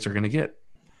other athletes are going to get.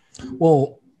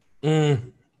 Well, the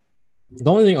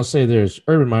only thing I'll say there is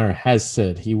Urban Meyer has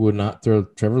said he would not throw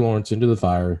Trevor Lawrence into the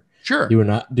fire. Sure. He would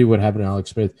not do what happened to Alex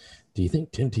Smith. Do you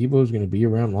think Tim Tebow is going to be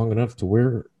around long enough to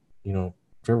where,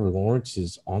 Trevor Lawrence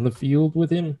is on the field with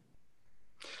him?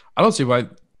 I don't see why.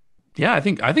 Yeah, I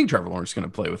think Trevor Lawrence is going to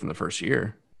play within the first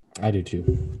year. I do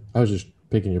too. I was just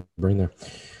picking your brain there.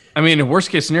 I mean, in worst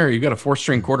case scenario, you got a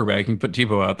 4-string quarterback. You can put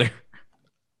Tebow out there.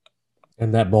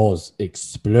 And that ball is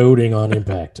exploding on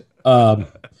impact.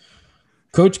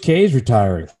 Coach K is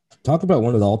retiring. Talk about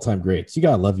one of the all-time greats. You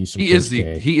gotta love you some. He is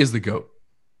the GOAT.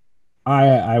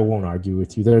 I won't argue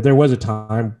with you. There was a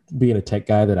time being a tech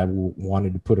guy that I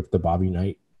wanted to put up the Bobby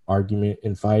Knight argument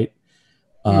and fight,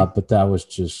 but that was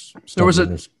just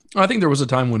I think there was a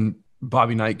time when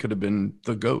Bobby Knight could have been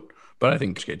the GOAT, but I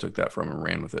think Coach K took that from him and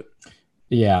ran with it.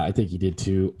 Yeah, I think he did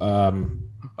too.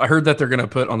 I heard that they're going to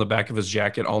put on the back of his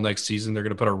jacket all next season, they're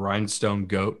going to put a rhinestone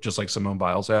goat, just like Simone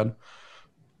Biles had.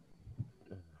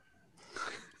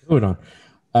 Moving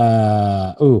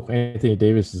on. Anthony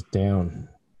Davis is down.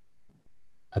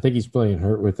 I think he's playing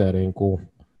hurt with that ankle.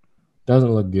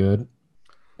 Doesn't look good.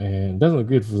 And doesn't look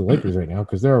good for the Lakers right now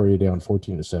because they're already down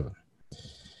 14-7.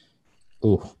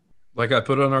 Ooh. Like I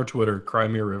put on our Twitter, cry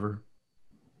me a river.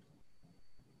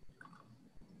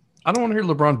 I don't want to hear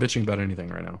LeBron bitching about anything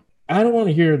right now. I don't want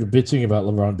to hear the bitching about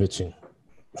LeBron bitching.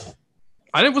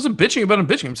 I wasn't bitching about him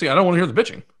bitching. I'm saying I don't want to hear the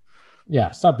bitching.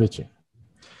 Yeah, stop bitching.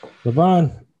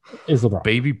 LeBron is LeBron.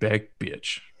 Baby back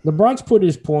bitch. LeBron's put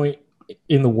his point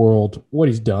in the world, what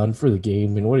he's done for the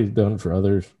game and what he's done for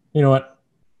others. You know what?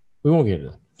 We won't get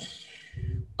into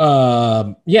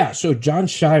that. So Jon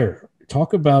Scheyer,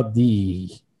 talk about the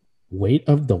weight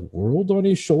of the world on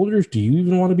his shoulders. Do you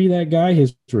even want to be that guy,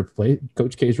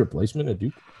 Coach K's replacement at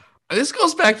Duke? This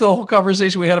goes back to the whole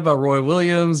conversation we had about Roy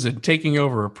Williams and taking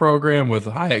over a program with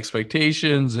high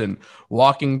expectations and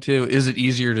walking to. Is it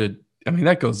easier to? I mean,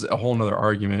 that goes a whole nother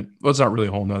argument. Well, it's not really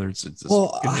a whole nother. It's a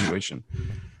continuation.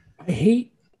 I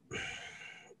hate.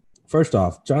 First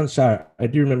off, Jon Scheyer. I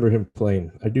do remember him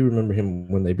playing. I do remember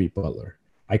him when they beat Butler.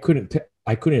 I couldn't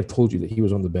have told you that he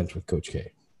was on the bench with Coach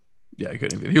K. Yeah, I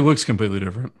couldn't. He looks completely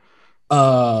different.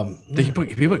 He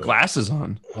put glasses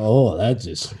on. Oh, that's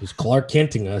just he's Clark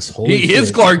Kenting us. He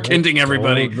is Clark Kenting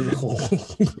everybody. Put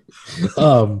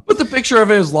the picture of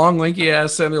his long, lanky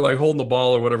ass center like holding the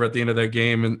ball or whatever at the end of that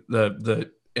game, and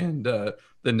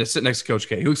then sit next to Coach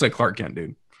K. He looks like Clark Kent,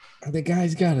 dude. The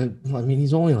guy's got a. I mean,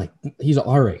 he's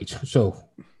our age. So,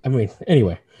 I mean,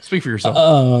 anyway. Speak for yourself.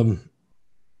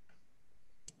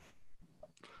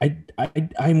 I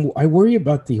worry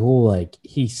about the whole like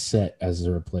he's set as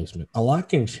a replacement. A lot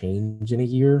can change in a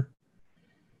year,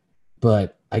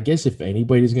 but I guess if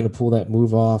anybody's going to pull that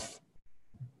move off,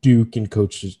 Duke and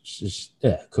Coach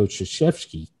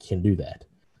Krzyzewski can do that.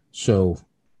 So,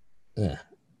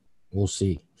 we'll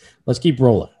see. Let's keep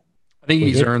rolling. I think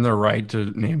he's earned the right to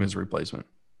name his replacement.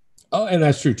 Oh, and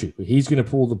that's true too. He's going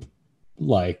to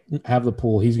have the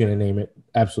pull. He's going to name it.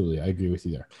 Absolutely, I agree with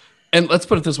you there. And let's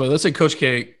put it this way. Let's say Coach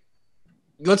K,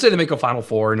 let's say they make a Final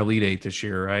Four and Elite Eight this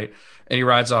year, right? And he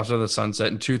rides off to the sunset,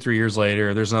 and 2-3 years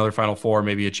later, there's another Final Four,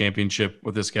 maybe a championship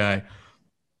with this guy.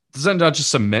 Does that not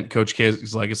just cement Coach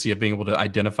K's legacy of being able to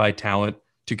identify talent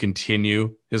to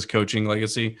continue his coaching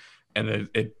legacy? And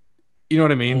it you know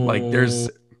what I mean? Like there's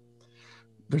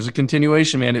a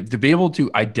continuation, man. To be able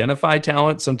to identify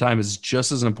talent sometimes is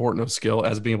just as important of skill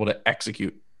as being able to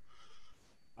execute.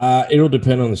 It'll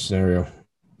depend on the scenario.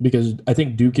 Because I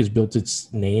think Duke has built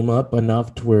its name up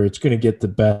enough to where it's going to get the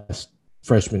best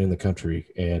freshmen in the country.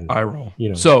 And I roll.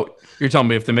 So you're telling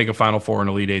me if they make a Final Four and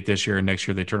Elite Eight this year and next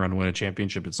year they turn around and win a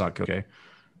championship, it's not okay?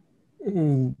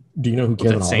 Do you know who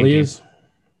Kevin Ollie is?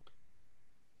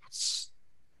 What's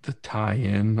the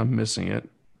tie-in? I'm missing it.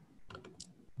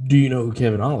 Do you know who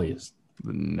Kevin Ollie is?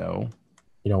 No.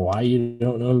 You know why you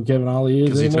don't know who Kevin Ollie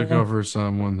is? Because he took over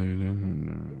someone who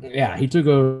didn't. Yeah, he took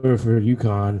over for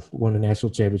UConn, won a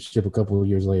national championship a couple of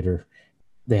years later.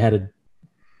 They had a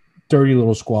dirty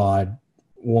little squad,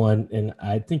 won, and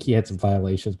I think he had some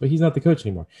violations, but he's not the coach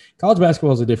anymore. College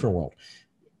basketball is a different world.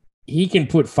 He can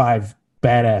put 5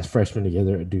 badass freshmen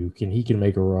together at Duke, and he can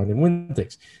make a run and win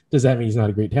things. Does that mean he's not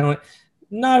a great talent?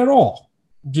 Not at all.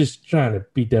 Just trying to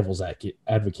be devil's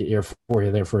advocate here for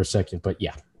you there for a second, but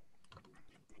yeah.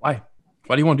 Why?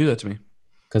 Why do you want to do that to me?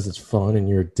 Because it's fun and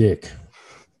you're a dick.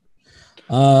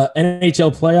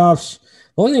 NHL playoffs.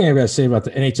 The only thing I've got to say about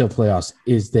the NHL playoffs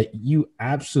is that you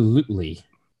absolutely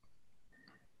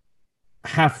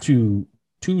have to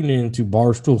tune into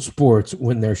Barstool Sports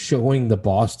when they're showing the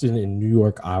Boston and New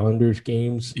York Islanders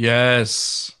games.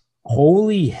 Yes.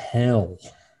 Holy hell.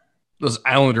 Those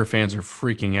Islander fans are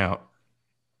freaking out.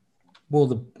 Well,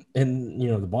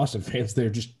 the Boston fans, they're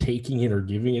just taking it or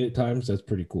giving it at times. That's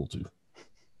pretty cool too.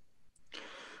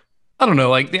 I don't know.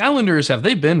 Like the Islanders, have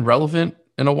they been relevant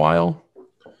in a while?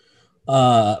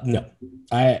 No.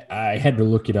 I had to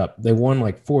look it up. They won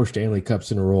like 4 Stanley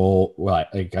Cups in a row. Well,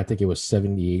 I think it was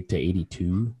 78 to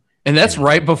 82. And that's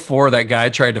right before that guy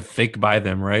tried to fake by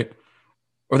them, right?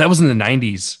 Or that was in the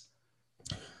 90s.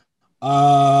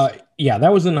 Yeah,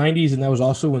 that was the 90s, and that was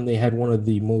also when they had one of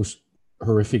the most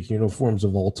horrific uniforms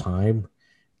of all time.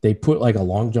 They put like a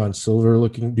Long John Silver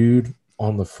looking dude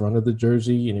on the front of the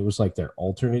jersey, and it was like their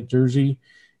alternate jersey.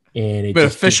 And it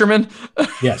a fisherman.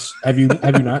 Yes. Have you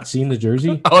not seen the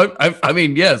jersey? Oh, I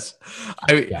mean, yes.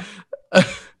 Yeah.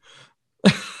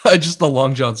 Just the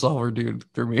Long John Silver dude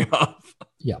threw me off.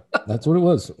 Yeah, that's what it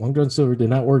was. Long John Silver did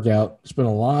not work out. Spent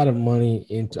a lot of money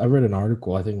into. I read an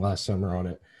article I think last summer on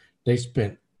it. They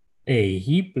spent a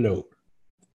heap load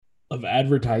of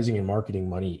advertising and marketing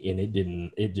money, and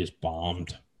it just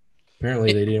bombed.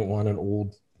 Apparently, they didn't want an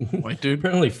old white dude.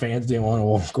 Apparently, fans didn't want to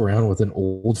walk around with an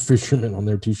old fisherman on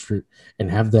their t-shirt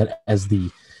and have that as the,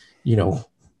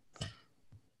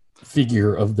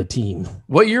 figure of the team.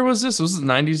 What year was this? Was it the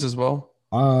 90s as well?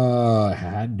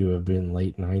 Had to have been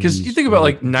late 90s. Because you think about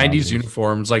like 90s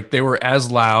uniforms, like they were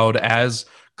as loud, as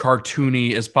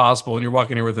cartoony as possible, and you're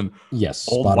walking here with an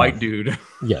old white dude.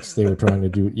 Yes, they were trying to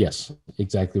do. Yes,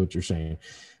 exactly what you're saying.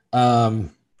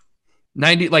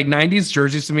 90s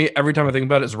jerseys to me, every time I think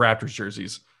about it, is Raptors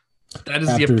jerseys. That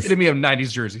is the epitome of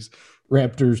 90s jerseys.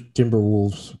 Raptors,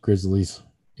 Timberwolves, Grizzlies.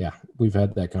 Yeah, we've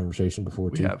had that conversation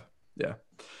before too. We have. Yeah.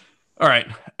 All right,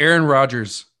 Aaron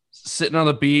Rodgers sitting on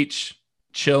the beach,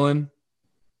 chilling,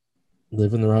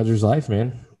 living the Rodgers life,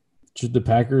 man. The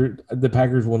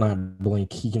Packers will not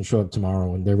blink. He can show up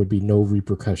tomorrow, and there would be no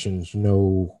repercussions,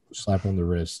 no slap on the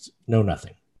wrist, no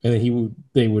nothing. And then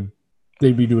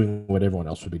they'd be doing what everyone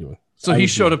else would be doing. So he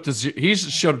showed up to 0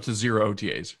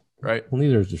 OTAs, right? Well,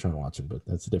 neither is Deshaun Watson, but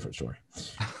that's a different story.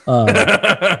 And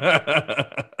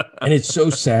it's so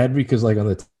sad because, like, on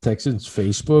the Texans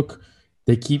Facebook,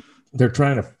 they're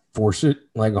trying to force it.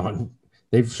 Like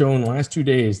they've shown last 2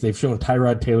 days, they've shown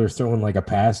Tyrod Taylor throwing like a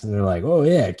pass, and they're like, "Oh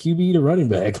yeah, QB to running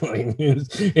back,"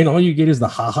 and all you get is the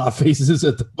haha faces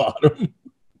at the bottom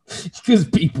because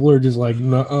people are just like,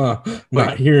 "Nuh-uh,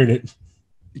 not hearing it."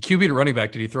 QB to running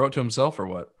back, did he throw it to himself or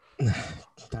what?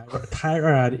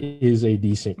 Tyrod is a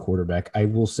decent quarterback, I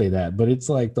will say that, but it's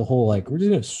like the whole we're just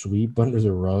gonna sweep under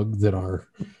the rug that our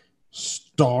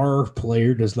star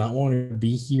player does not want to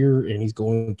be here, and he's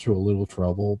going through a little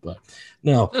trouble. But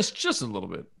no, just a little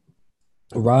bit.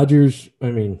 Rodgers,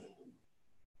 I mean,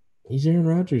 he's Aaron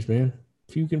Rodgers, man.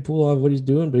 If you can pull off what he's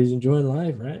doing, but he's enjoying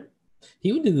life, right?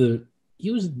 He was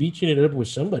beaching it up with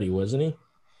somebody, wasn't he?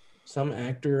 Some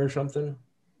actor or something.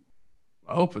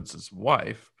 I hope it's his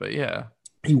wife, but yeah.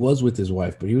 He was with his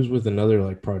wife, but he was with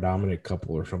another predominant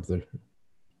couple or something.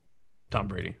 Tom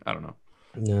Brady. I don't know.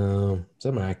 No,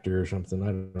 some actor or something. I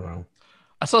don't know.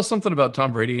 I saw something about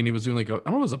Tom Brady, and he was doing I don't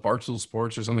know, it was a Barstool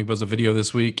Sports or something, but it was a video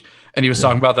this week, and he was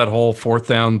talking about that whole 4th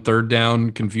down, 3rd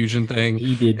down confusion thing.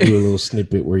 He did do a little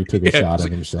snippet where he took a shot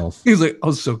at himself. He's like, I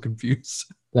was so confused.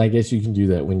 I guess you can do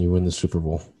that when you win the Super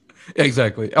Bowl. Yeah,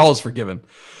 exactly. All is forgiven.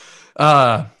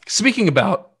 Speaking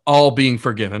about all being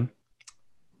forgiven,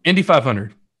 Indy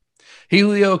 500.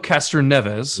 Helio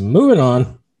Castroneves. Moving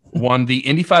on. Won the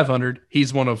Indy 500.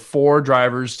 He's one of 4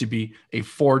 drivers to be a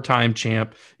 4-time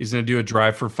champ. He's going to do a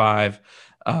drive for 5.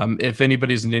 If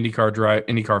anybody's an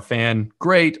IndyCar fan,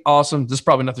 great, awesome. This is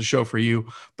probably not the show for you,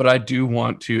 but I do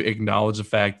want to acknowledge the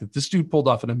fact that this dude pulled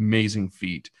off an amazing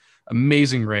feat,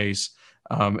 amazing race.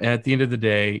 And at the end of the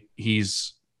day,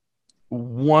 he's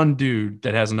one dude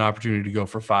that has an opportunity to go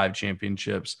for 5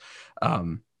 championships.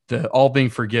 The all being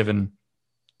forgiven,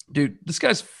 dude, this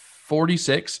guy's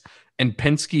 46. And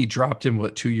Penske dropped him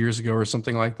 2 years ago or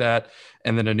something like that,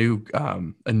 and then a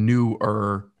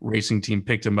newer racing team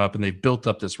picked him up, and they built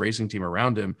up this racing team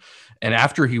around him. And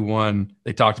after he won,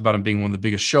 they talked about him being one of the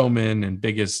biggest showmen and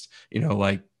biggest,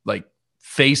 like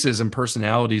faces and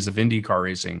personalities of IndyCar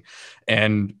racing.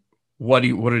 And what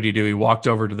did he do? He walked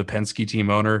over to the Penske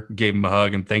team owner, gave him a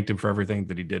hug, and thanked him for everything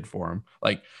that he did for him.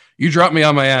 Like, you dropped me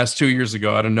on my ass 2 years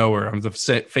ago out of nowhere. I'm the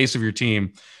face of your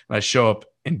team, and I show up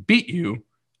and beat you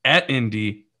at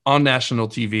Indy on national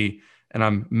TV, and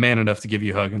I'm man enough to give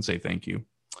you a hug and say thank you.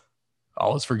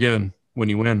 All is forgiven. when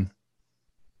you win?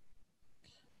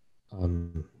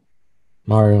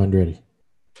 Mario Andretti.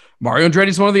 Mario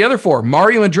Andretti's one of the other four.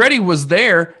 Mario Andretti was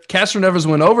there. Castroneves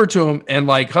went over to him and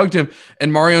like hugged him,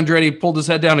 and Mario Andretti pulled his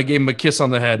head down and gave him a kiss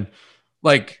on the head.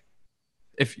 Like,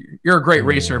 if you're a great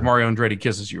racer, Mario Andretti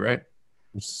kisses you, right?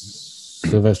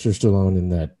 Sylvester Stallone in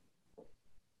that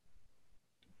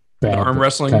bad arm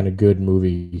wrestling kind of good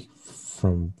movie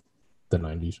from the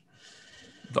 90s.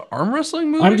 The arm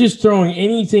wrestling movie? I'm just throwing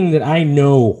anything that I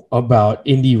know about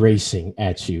indie racing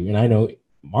at you. And I know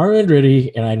Mario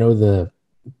Andretti, and I know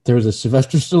there was a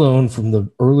Sylvester Stallone from the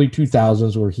early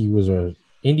 2000s where he was a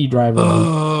indie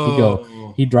driver.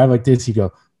 He'd drive like this. He'd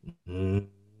go.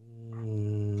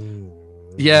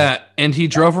 Yeah, and he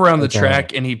drove around the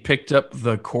track and he picked up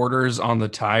the quarters on the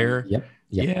tire. Yep.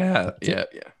 Yeah.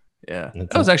 That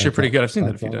was actually pretty good. I've seen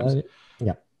that a few times.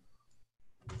 Yeah.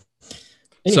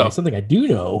 Anyway, something I do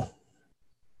know,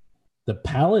 the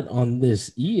palette on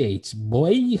this E8's,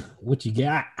 boy, what you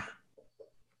got?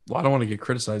 Well, I don't want to get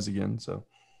criticized again, so.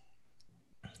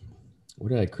 What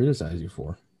did I criticize you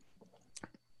for?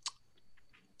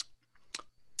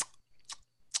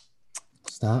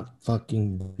 Stop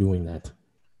fucking doing that.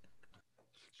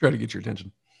 Try to get your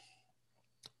attention.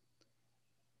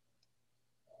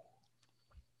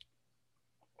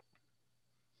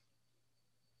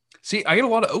 See, I get a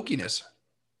lot of oakiness.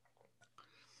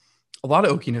 A lot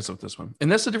of oakiness with this one.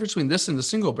 And that's the difference between this and the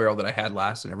single barrel that I had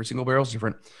last, and every single barrel is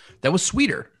different. That was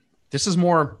sweeter. This is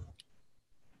more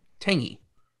tangy,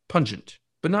 pungent,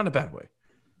 but not in a bad way.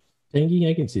 Tangy,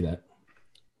 I can see that.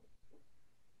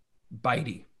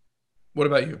 Bitey. What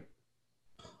about you?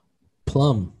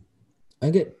 Plum.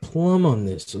 I get plum on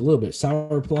this a little bit.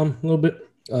 Sour plum, a little bit.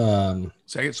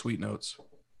 See, I get sweet notes.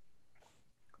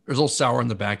 There's a little sour in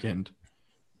the back end.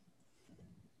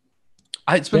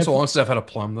 It's been so long since I've had a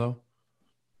plum, though.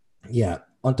 Yeah.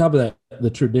 On top of that, the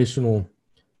traditional,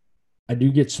 I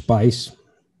do get spice, a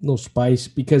little spice,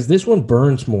 because this one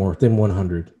burns more than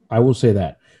 100. I will say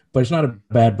that. But it's not a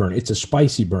bad burn. It's a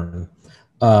spicy burn.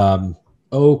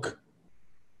 Oak.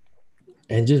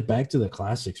 And just back to the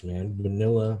classics, man.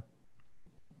 Vanilla.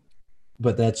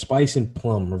 But that spice and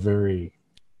plum are very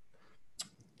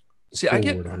I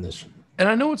get on this. And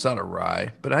I know it's not a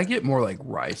rye, but I get more like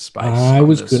rye spice. I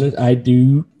can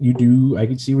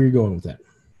see where you're going with that.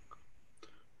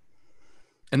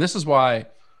 And this is why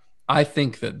I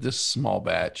think that this small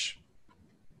batch,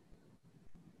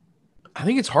 I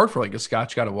think it's hard for like a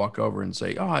Scotch guy to walk over and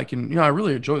say, oh, I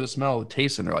really enjoy the smell, the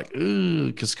taste. And they're like, ooh,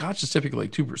 because Scotch is typically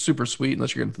like super sweet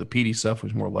unless you're getting to the peaty stuff,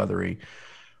 which is more leathery.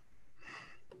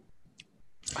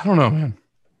 I don't know, man.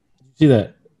 See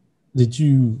that?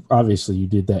 Obviously you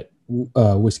did that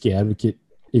Whiskey Advocate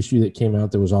issue that came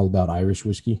out that was all about Irish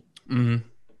whiskey. Mm-hmm.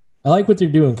 I like what they're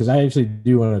doing because I actually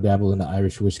do want to dabble into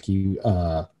Irish whiskey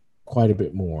quite a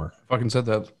bit more. Fucking said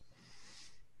that.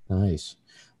 Nice.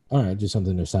 All right, just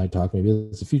something to side talk. Maybe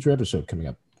it's a future episode coming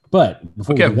up. But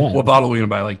before we do that, what bottle are we gonna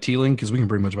buy? Like Teeling, because we can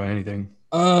pretty much buy anything.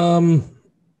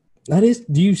 That is.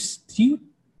 Do you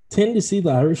tend to see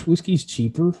the Irish whiskeys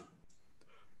cheaper?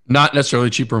 Not necessarily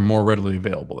cheaper, more readily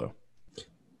available though.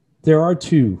 There are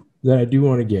two that I do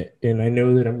want to get, and I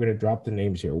know that I'm going to drop the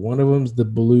names here. One of them's the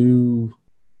blue.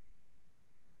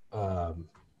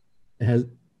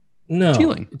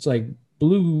 Teeling. It's like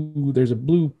blue. There's a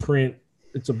blue print.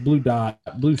 It's a blue dot,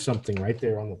 blue something right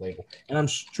there on the label. And I'm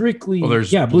strictly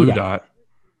there's blue dot.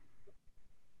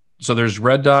 So there's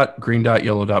red dot, green dot,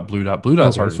 yellow dot, blue dot. Blue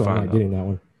dot's hard to find. I'm not getting that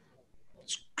one.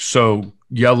 So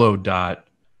yellow dot.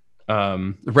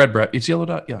 Red brett. It's yellow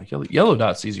dot. Yeah, yellow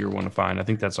dot's easier one to find. I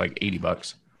think that's like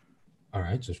 $80. All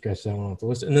right, so scratch that one off the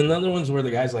list. And then the other ones where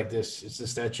the guy's like this. It's the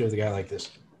statue of the guy like this.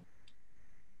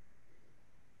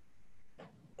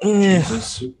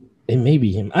 Jesus. It may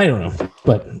be him. I don't know.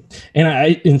 But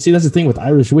and see that's the thing with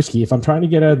Irish whiskey. If I'm trying to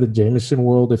get out of the Jameson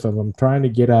world, if I'm trying to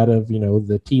get out of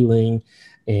the Teeling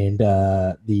and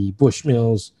the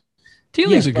Bushmills,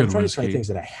 Teeling's a good I'm trying whiskey. to try things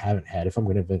that I haven't had if I'm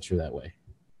going to venture that way.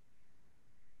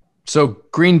 So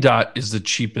green dot is the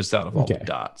cheapest out of all the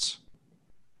dots.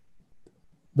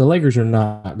 The Lakers are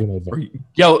not going to.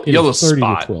 Yellow 30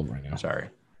 spot. to 12 right now. Sorry.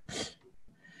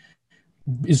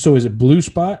 So is it blue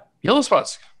spot? Yellow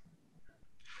spots.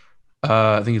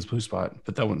 I think it's blue spot,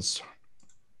 but that one's.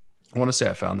 I want to say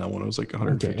I found that one. It was like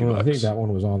 $150. Okay, well, I think that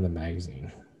one was on the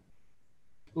magazine.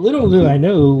 Little did I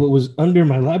know what was under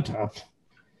my laptop.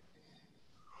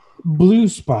 Blue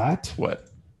spot. What?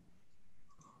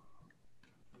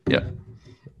 Yeah.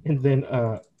 And then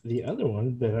the other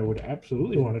one that I would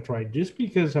absolutely want to try just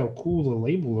because how cool the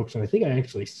label looks, and I think I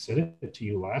actually sent it to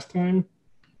you last time,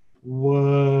 was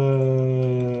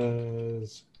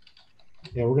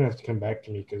Yeah, we're gonna have to come back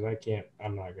to me because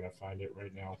I'm not gonna find it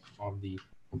right now on the.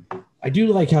 I do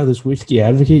like how this Whiskey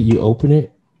Advocate, you open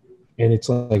it and it's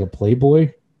like a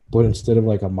Playboy, but instead of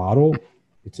like a model,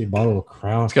 it's a bottle of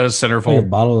Crown. It's got a centerfold. Like a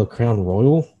bottle of Crown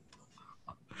Royal.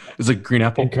 Is it green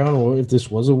apple? And Crown Royal. If this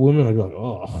was a woman, I'd be like,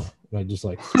 oh, and I just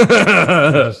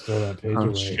just throw that page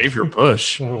away. Shave your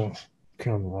bush. Oh,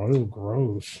 Crown Royal,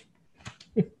 gross.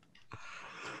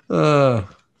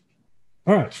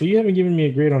 All right, so you haven't given me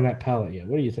a grade on that palette yet.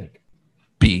 What do you think?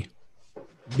 B.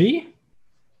 B?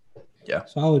 Yeah.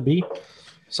 Solid B?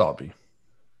 Solid B.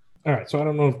 All right, so I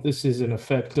don't know if this is an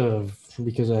effect of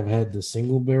because I've had the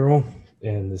single barrel,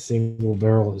 and the single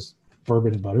barrel is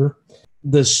bourbon butter.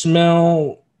 The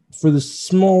smell for the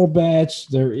small batch,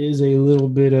 there is a little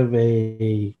bit of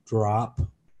a drop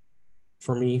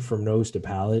for me from nose to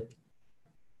palate.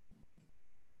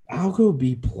 I'll go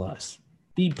B plus.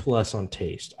 B plus on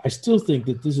taste. I still think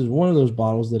that this is one of those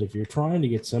bottles that if you're trying to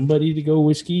get somebody to go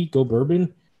whiskey, go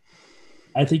bourbon,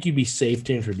 I think you'd be safe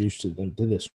to introduce to them to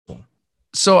this one.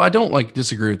 So I don't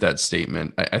disagree with that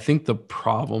statement. I think the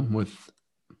problem with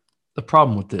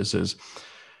this is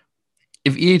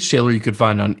if E.H. Taylor you could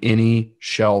find on any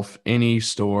shelf, any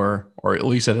store, or at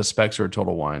least at a Specs or a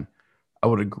Total Wine, I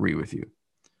would agree with you.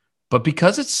 But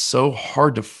because it's so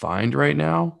hard to find right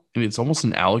now, and it's almost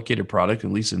an allocated product,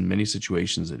 at least in many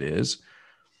situations it is,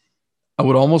 I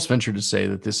would almost venture to say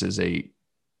that this is a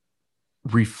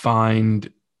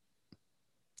refined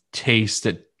taste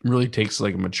that really takes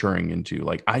like maturing into.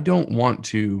 Like, I don't want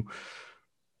to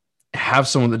have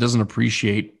someone that doesn't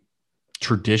appreciate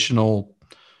traditional,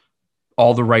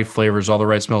 all the right flavors, all the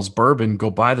right smells bourbon, go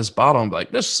buy this bottle and be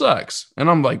like, this sucks. And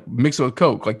I'm like, mix it with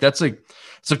Coke. Like, it's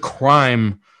a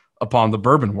crime upon the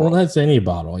bourbon world. Well, that's any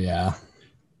bottle, yeah.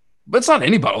 But it's not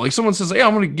any bottle. Like, someone says, hey,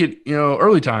 I'm going to get,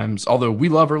 Early Times, although we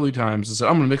love Early Times, and said,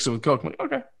 I'm going to mix it with Coke. I'm like,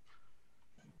 okay,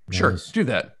 nice. Sure, do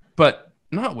that. But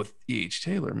not with E.H.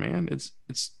 Taylor, man. It's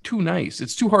too nice.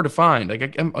 It's too hard to find.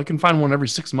 Like, I can find one every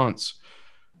 6 months.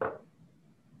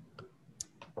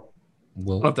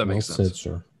 Well, I don't know if that makes sense. Said,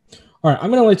 sir. All right, I'm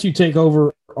going to let you take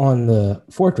over on the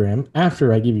Fort Dram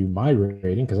after I give you my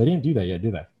rating, because I didn't do that yet,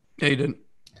 did I? Yeah, you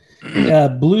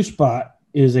didn't. Blue Spot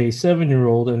is a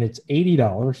 7-year-old, and it's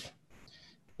 $80.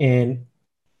 And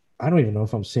I don't even know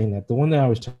if I'm saying that. The one that I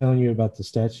was telling you about, the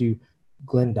statue,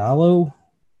 Glendalo,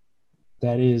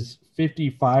 that is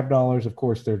 $55. Of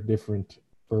course, they're different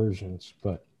versions,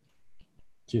 but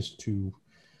just to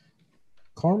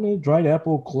caramel, dried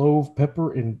apple, clove,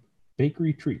 pepper, and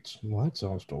bakery treats. Well, that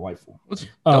sounds delightful. What's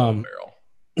a double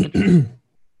barrel?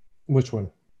 Which one?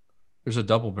 There's a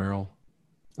double barrel.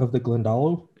 Of the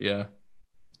Glendalo? Yeah.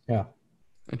 Yeah.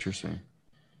 Interesting.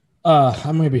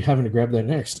 I might be having to grab that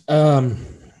next.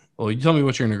 Well, you tell me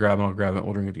what you're going to grab, and I'll grab it.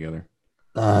 We'll drink it together.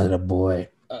 The boy.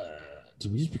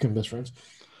 Did we just become best friends?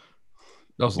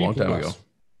 That was a long time ago.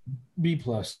 B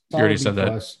plus. You already said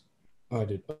that. Oh, I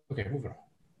did. Okay, moving on.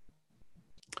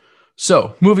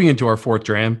 So, moving into our fourth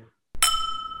dram,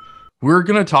 we're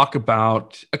going to talk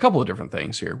about a couple of different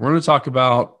things here. We're going to talk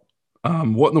about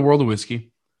what in the world of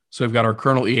whiskey. So, we've got our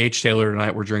Colonel E.H. Taylor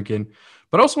tonight we're drinking,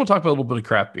 but I also want to talk about a little bit of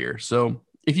craft beer. So,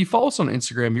 if you follow us on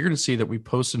Instagram, you're going to see that we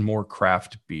posted more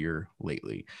craft beer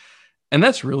lately. And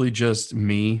that's really just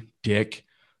me, Dick,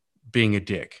 being a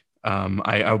dick.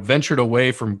 I ventured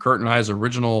away from Kurt and I's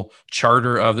original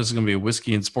charter of this is going to be a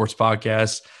whiskey and sports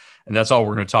podcast, and that's all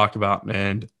we're going to talk about.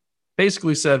 And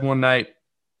basically said one night,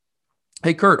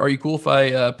 hey, Kurt, are you cool if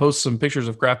I post some pictures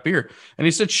of craft beer? And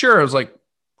he said, sure. I was like,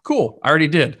 cool, I already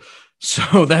did.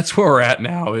 So that's where we're at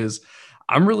now is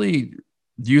I'm really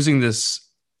using this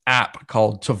app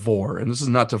called Tavour, and this is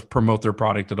not to promote their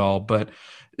product at all, but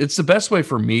it's the best way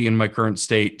for me in my current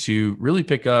state to really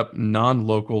pick up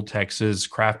non-local Texas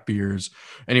craft beers,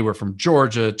 anywhere from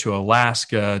Georgia to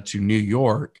Alaska to New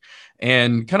York,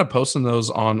 and kind of posting those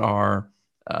on our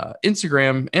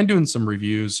Instagram and doing some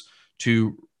reviews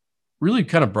to really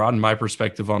kind of broaden my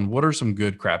perspective on what are some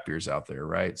good craft beers out there,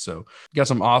 right? So you got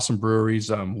some awesome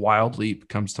breweries. Wild Leap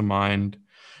comes to mind.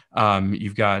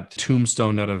 You've got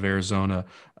Tombstone out of Arizona.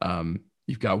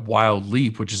 You've got Wild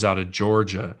Leap, which is out of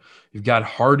Georgia. You've got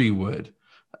Hardywood.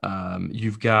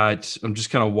 You've got, I'm just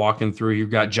kind of walking through,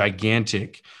 you've got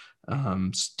Gigantic,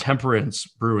 Temperance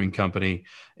Brewing Company,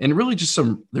 and really just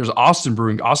there's Austin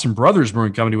Brothers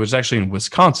Brewing Company, which is actually in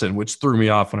Wisconsin, which threw me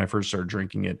off when I first started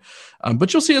drinking it.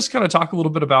 But you'll see us kind of talk a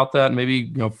little bit about that and maybe,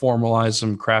 formalize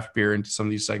some craft beer into some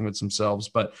of these segments themselves.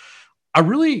 But I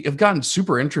really have gotten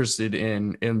super interested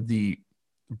in the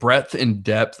breadth and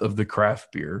depth of the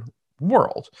craft beer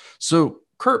world. So,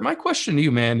 Kurt, my question to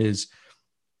you, man, is,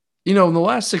 in the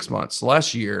last 6 months,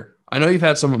 last year, I know you've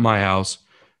had some at my house.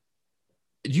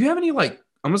 do you have any like,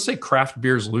 I'm gonna say craft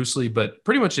beers loosely, but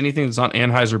pretty much anything that's on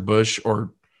Anheuser-Busch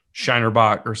or Shiner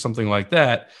Bock or something like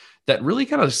that, that really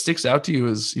kind of sticks out to you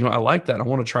as, I like that. I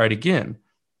want to try it again.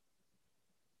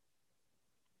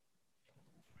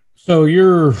 So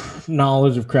your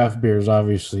knowledge of craft beer is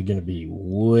obviously going to be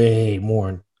way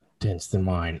more intense than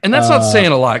mine. And that's not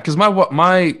saying a lot because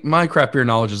my craft beer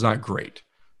knowledge is not great,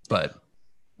 but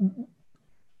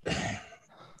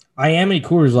I am a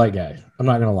Coors Light guy. I'm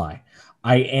not going to lie.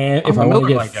 I am. If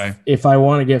I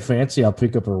want to get fancy, I'll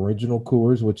pick up original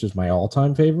Coors, which is my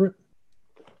all-time favorite.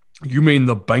 You mean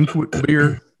the banquet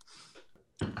beer?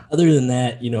 Other than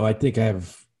that, I think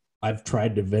I've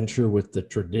tried to venture with the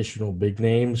traditional big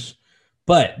names,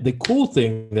 but the cool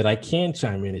thing that I can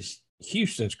chime in is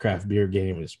Houston's craft beer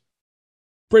game is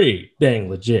pretty dang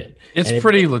legit. It's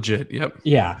pretty legit. Yep.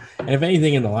 Yeah. And if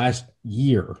anything, in the last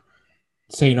year,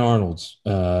 St. Arnold's,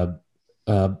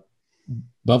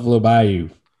 Buffalo Bayou,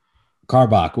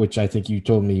 Karbach, which I think you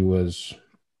told me was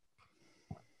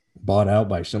bought out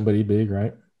by somebody big,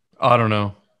 right? I don't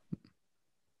know.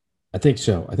 I think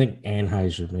so. I think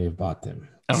Anheuser may have bought them.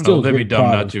 I don't know. They'd be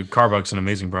dumb not to. Karbach's an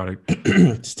amazing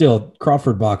product. Still,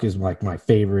 Crawford Bock is like my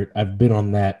favorite. I've been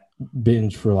on that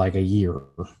binge for like a year.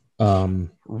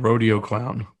 Rodeo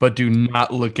Clown, but do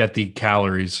not look at the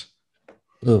calories.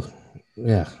 Oh,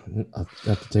 yeah. I'll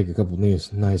have to take a couple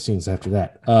nice scenes after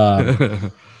that.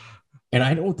 And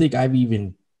I don't think I've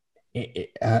even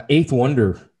Eighth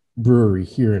Wonder Brewery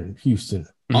here in Houston.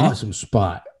 Mm-hmm. Awesome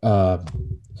spot. So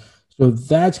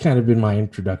that's kind of been my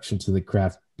introduction to the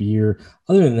craft beer.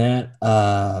 Other than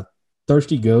that,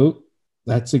 Thirsty Goat,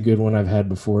 that's a good one I've had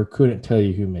before. Couldn't tell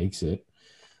you who makes it.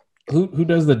 Who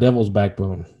does the Devil's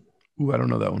Backbone? Ooh, I don't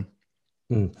know that one.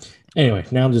 Anyway,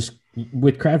 now I'm just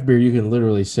with craft beer, you can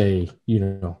literally say,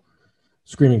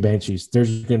 Screaming Banshees.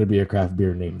 There's going to be a craft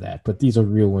beer named that, but these are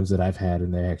real ones that I've had,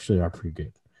 and they actually are pretty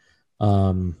good.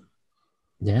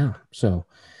 Yeah. So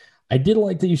I did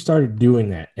like that you started doing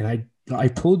that, and I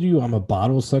told you I'm a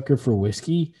bottle sucker for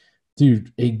whiskey.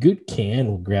 Dude, a good can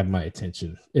will grab my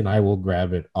attention, and I will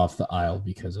grab it off the aisle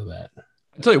because of that.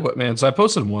 I'll tell you what, man. So I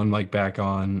posted one like back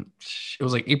on, it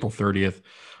was like April 30th.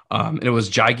 And it was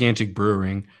Gigantic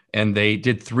Brewing, and they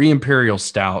did 3 Imperial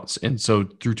Stouts. And so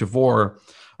through Tavour,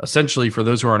 essentially, for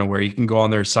those who aren't aware, you can go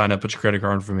on there, sign up, put your credit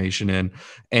card information in,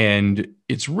 and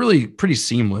it's really pretty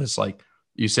seamless. Like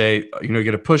you say, you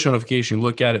get a push notification, you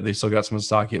look at it, they still got some in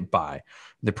stock, hit buy.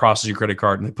 They process your credit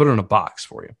card, and they put it in a box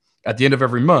for you. At the end of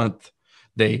every month,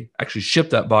 they actually ship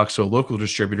that box to a local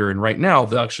distributor, and right now,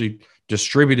 they'll actually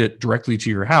distribute it directly to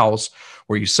your house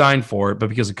where you sign for it. But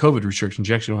because of COVID restrictions,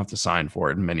 you actually don't have to sign for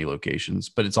it in many locations,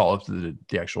 but it's all up to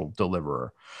the actual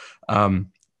deliverer.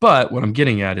 But what I'm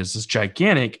getting at is this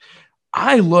Gigantic.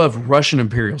 I love Russian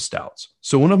Imperial Stouts.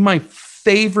 So one of my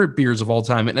favorite beers of all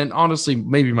time, and honestly,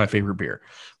 maybe my favorite beer,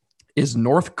 is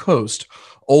North Coast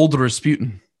Old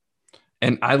Rasputin.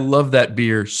 And I love that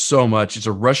beer so much. It's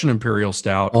a Russian Imperial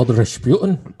Stout. Old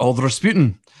Rasputin? Old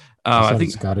Rasputin. I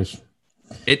think Scottish.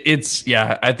 It's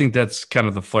I think that's kind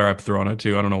of the flair I throw on it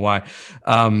too. I don't know why.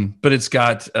 But it's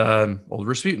got Old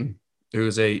Rasputin,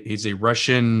 he's a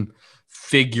Russian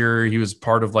figure. He was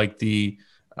part of like the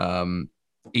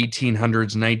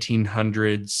 1800s,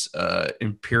 1900s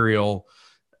Imperial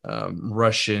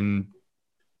Russian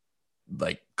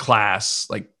class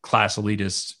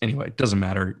elitist. Anyway, it doesn't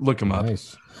matter. Look him up.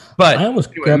 Nice. But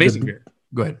amazing beer.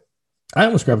 Go ahead. I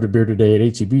almost grabbed a beer today at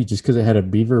HEB just because it had a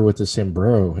beaver with a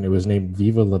sombrero, and it was named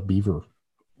Viva La Beaver.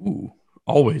 Ooh,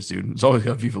 always, dude. It's always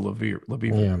got Viva La Beaver.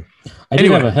 Yeah. I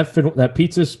did have a that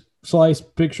pizza slice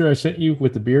picture I sent you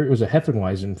with the beer. It was a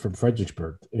Heffenweisen from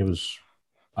Fredericksburg. It was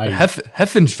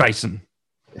Heffenweisen.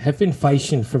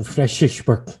 Heffenweisen from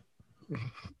Fredericksburg.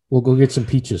 We'll go get some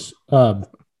peaches.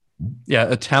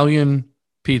 Italian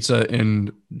pizza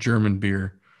and German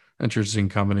beer. Interesting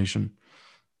combination.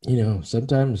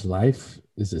 Sometimes life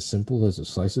is as simple as a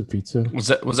slice of pizza. Was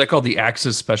that called the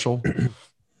Axis Special?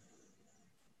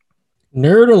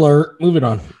 Nerd alert. Moving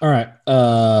on. All right.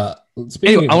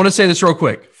 Anyway, I want to say this real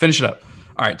quick. Finish it up.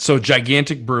 All right. So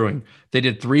Gigantic Brewing. They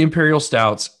did 3 Imperial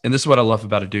Stouts, and this is what I love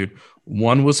about it, dude.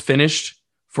 One was finished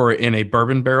in a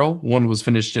bourbon barrel, one was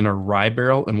finished in a rye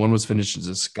barrel, and one was finished as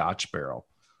a Scotch barrel.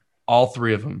 All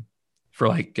 3 of them. For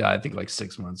I think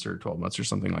 6 months or 12 months or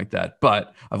something like that.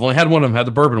 But I've only had one of them, had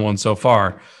the bourbon one so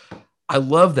far. I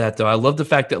love that though. I love the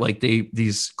fact that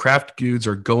these craft dudes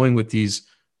are going with these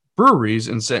breweries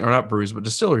and saying, or not breweries, but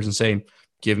distillers, and saying,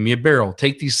 give me a barrel,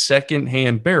 take these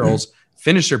secondhand barrels,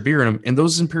 finish their beer in them. And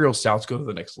those Imperial Stouts go to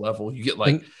the next level. You get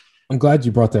I'm glad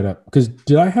you brought that up because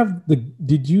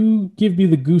did you give me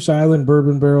the Goose Island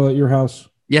bourbon barrel at your house?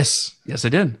 Yes, I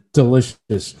did.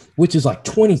 Delicious, which is like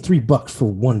 $23 for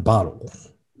one bottle.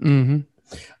 Mm-hmm.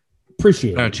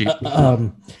 Appreciate Not it. cheap.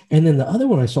 And then the other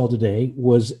one I saw today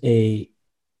was a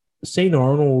St.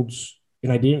 Arnold's,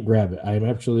 and I didn't grab it. I'm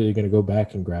absolutely going to go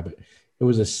back and grab it. It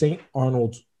was a St.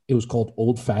 Arnold's. It was called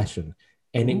Old Fashioned,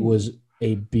 and it was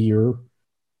a beer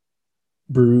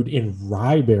brewed in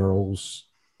rye barrels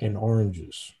and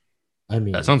oranges. I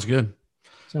mean, that sounds good.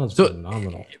 Sounds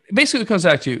phenomenal. Basically, it comes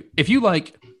back to if you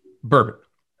like bourbon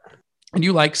and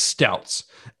you like stouts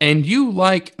and you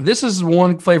like, this is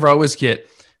one flavor I always get,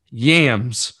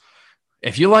 yams.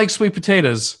 If you like sweet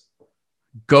potatoes,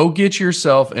 go get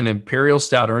yourself an Imperial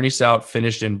Stout or any stout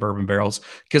finished in bourbon barrels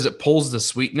because it pulls the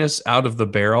sweetness out of the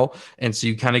barrel. And so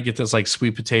you kind of get this like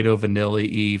sweet potato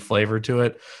vanilla-y flavor to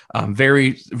it.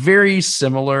 Very, very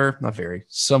similar, not very,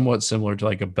 somewhat similar to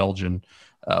like a Belgian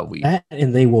wheat.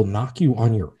 And they will knock you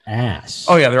on your ass.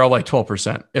 Oh, yeah. They're all like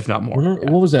 12%, if not more.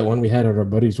 Remember, what was that one we had at our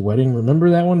buddy's wedding? Remember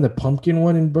that one? The pumpkin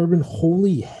one in bourbon?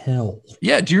 Holy hell.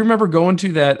 Yeah. Do you remember going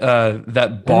to that bar? I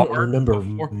don't remember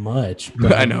much.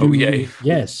 But I know. Yeah.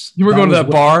 Yes. You were going to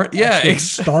that bar? Yeah. It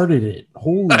started it.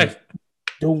 Holy.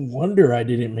 No wonder I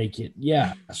didn't make it.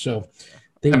 Yeah. So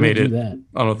I made it. That.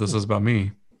 I don't know if this is about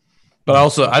me. But I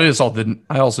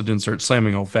also didn't start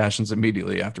slamming old fashions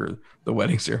immediately after the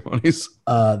wedding ceremonies.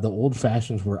 The old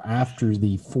fashions were after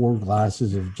the 4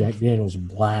 glasses of Jack Daniel's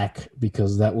Black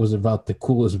because that was about the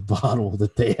coolest bottle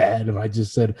that they had, and I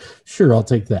just said, "Sure, I'll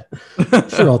take that.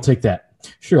 Sure, I'll take that.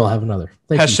 Sure, I'll have another."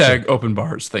 Hashtag open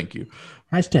bars. Thank you.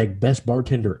 Hashtag best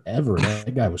bartender ever.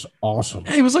 That guy was awesome.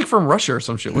 He was like from Russia or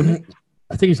some shit, wasn't he?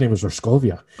 I think his name was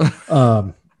Roskovia.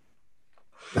 All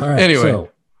right. Anyway.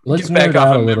 So, let's get back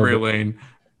off of memory lane.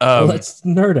 Let's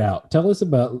nerd out. Tell us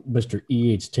about Mr.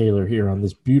 E.H. Taylor here on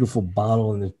this beautiful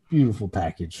bottle and this beautiful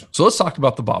package. So let's talk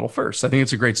about the bottle first. I think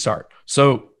it's a great start.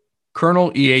 So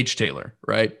Colonel E.H. Taylor,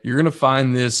 right? You're going to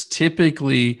find this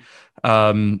typically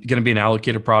going to be an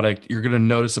allocated product. You're going to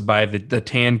notice it by the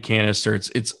tan canister.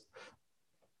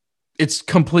 It's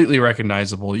completely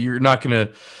recognizable. You're not going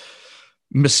to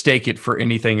mistake it for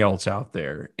anything else out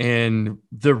there. And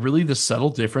the subtle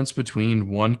difference between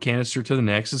one canister to the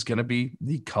next is going to be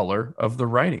the color of the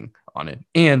writing on it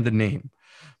and the name.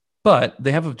 But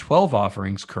they have 12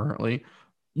 offerings currently.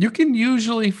 You can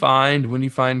usually find, when you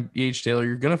find E.H. Taylor,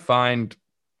 you're going to find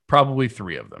probably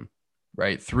 3 of them,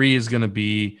 right? 3 is going to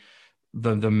be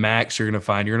the max you're going to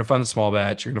find. You're going to find the small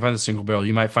batch. You're going to find the single barrel.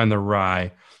 You might find the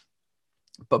rye.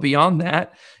 But beyond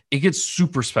that, it gets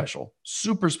super special,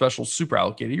 super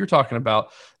allocated. You're talking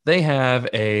about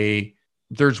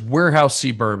there's Warehouse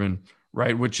Sea Bourbon,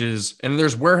 right? And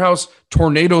there's Warehouse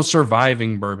Tornado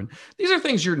Surviving Bourbon. These are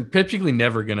things you're typically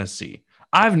never going to see.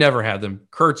 I've never had them.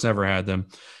 Kurt's never had them.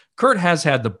 Kurt has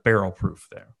had the barrel proof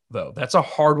there, though. That's a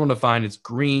hard one to find. It's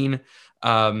green.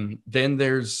 Then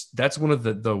that's one of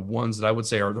the ones that I would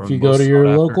say are the most. If you go to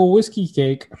your local whiskey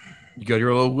cake. You go to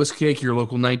your little whiskey cake, your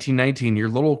local 1919, your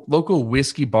little local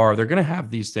whiskey bar. They're going to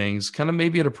have these things kind of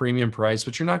maybe at a premium price,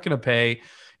 but you're not going to pay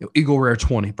Eagle Rare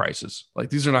 20 prices. Like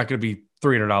these are not going to be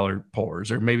 $300 pours.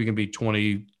 They're maybe going to be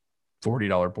 $20,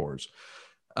 $40 pours.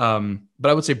 But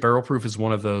I would say barrel proof is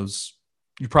one of those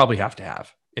you probably have to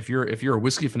have. If you're a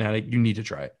whiskey fanatic, you need to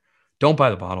try it. Don't buy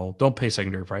the bottle. Don't pay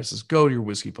secondary prices. Go to your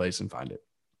whiskey place and find it.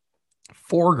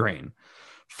 4 grain.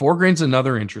 4 grain's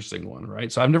another interesting one, right?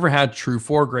 So I've never had true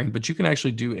 4 grain, but you can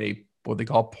actually do what they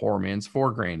call poor man's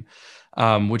 4 grain,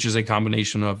 which is a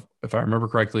combination of, if I remember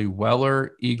correctly,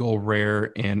 Weller, Eagle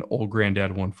Rare, and Old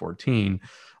Grandad 114.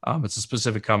 It's a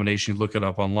specific combination. You look it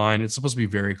up online. It's supposed to be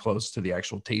very close to the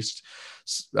actual taste.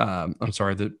 The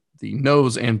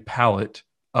nose and palate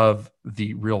of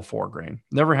the real 4 grain.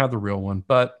 Never had the real one,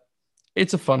 but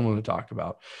it's a fun one to talk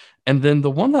about. And then the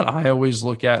one that I always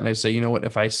look at and I say, you know what,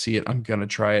 if I see it, I'm going to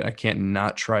try it. I can't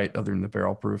not try it other than the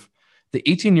barrel proof. The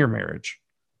 18-year marriage.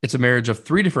 It's a marriage of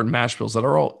 3 different mash bills that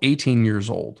are all 18 years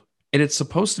old. And it's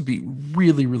supposed to be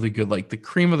really, really good. Like the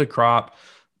cream of the crop,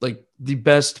 like the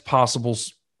best possible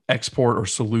export or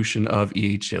solution of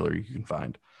E.H. Taylor you can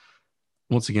find.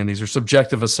 Once again, these are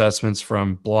subjective assessments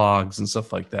from blogs and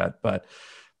stuff like that. But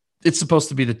it's supposed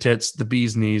to be the tits, the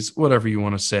bee's knees, whatever you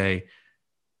want to say.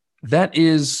 That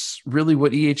is really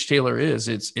what E.H. Taylor is.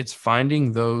 It's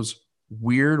finding those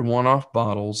weird one-off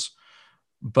bottles,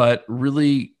 but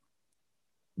really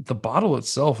the bottle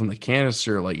itself and the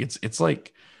canister, like it's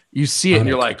like you see it and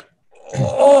you're like,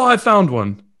 oh, I found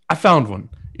one,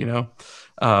 you know?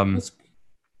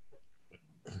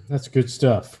 That's good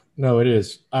stuff. No, it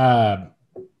is. I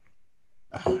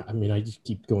mean, I just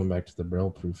keep going back to the barrel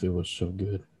proof. It was so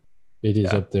good. It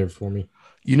is up there for me.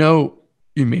 You know,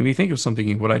 you made me think of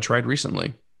something, what I tried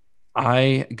recently.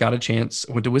 I got a chance.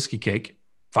 Went to Whiskey Cake.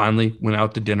 Finally went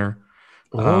out to dinner.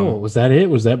 Was that it?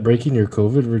 Was that breaking your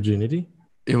COVID virginity?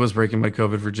 It was breaking my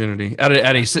COVID virginity at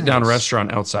a sit down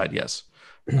restaurant outside. Yes.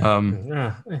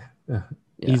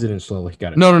 Ease it in slowly.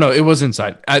 Got it. No. It was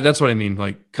inside. That's what I mean.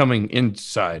 Like coming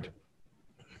inside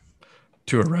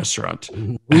to a restaurant,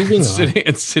 moving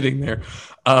and sitting there.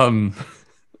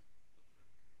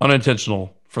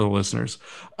 Unintentional for the listeners.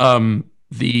 I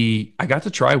got to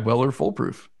try Weller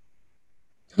Foolproof.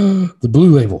 The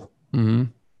blue label. Mm-hmm.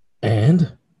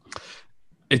 And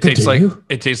it tastes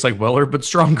like Weller, but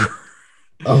stronger.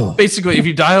 Oh, basically, if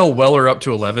you dial Weller up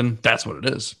to 11, that's what it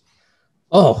is.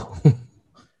 Oh,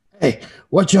 hey,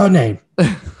 what's your name?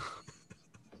 Have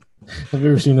you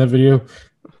ever seen that video?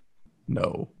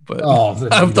 No, but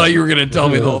I thought you were going to tell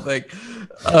me the whole thing.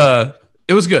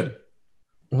 It was good.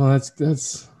 Well, that's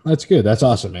good. That's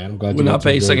awesome, man. I'm glad we'll not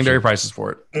pay secondary prices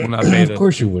for it. We'll not pay. Of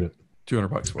course, you wouldn't.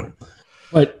 $200 for it.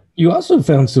 But you also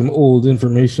found some old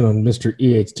information on Mr.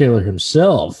 E.H. Taylor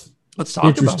himself. Let's talk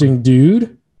about it. Interesting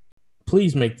dude.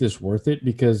 Please make this worth it,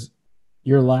 because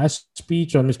your last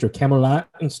speech on Mr. Camelot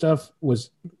and stuff was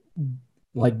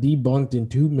like debunked in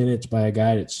 2 minutes by a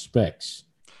guy at Specs.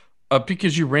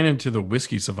 Because you ran into the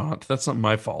whiskey savant. That's not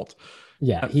my fault.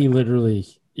 Yeah, he literally.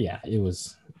 Yeah, it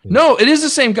was. No, it is the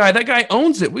same guy. That guy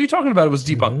owns it. What are you talking about? It was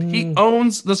debunked. He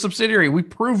owns the subsidiary. We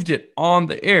proved it on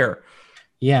the air.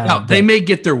 Yeah. Now, they may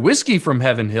get their whiskey from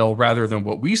Heaven Hill rather than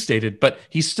what we stated, but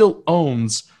he still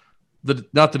owns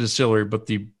not the distillery, but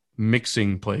the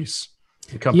mixing place.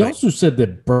 The company. He also said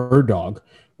that Bird Dog,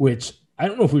 which I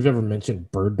don't know if we've ever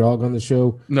mentioned Bird Dog on the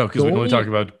show. No, because we only talked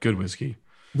about good whiskey.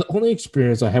 The only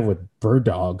experience I have with Bird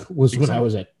Dog was when I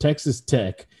was at Texas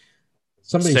Tech.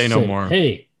 Somebody said, no more.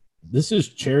 Hey, this is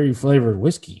cherry flavored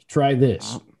whiskey. Try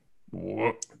this.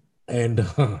 And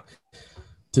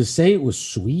to say it was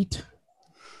sweet,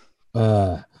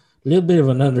 a little bit of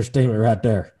an understatement right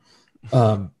there.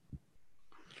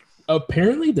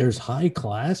 Apparently, there's high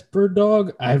class Bird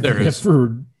Dog. I've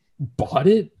never bought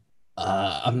it.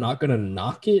 I'm not gonna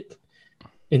knock it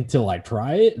until I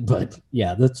try it. But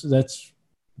yeah, that's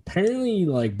apparently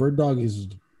like Bird Dog is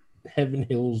Heaven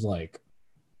Hill's like.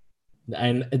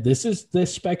 And this is the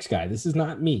Specs guy. This is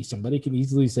not me. Somebody can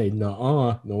easily say,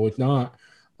 no, it's not.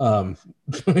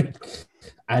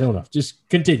 I don't know. Just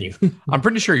continue. I'm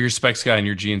pretty sure your Specs guy and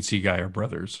your GNC guy are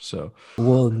brothers. So,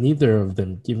 well, neither of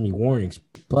them give me warnings,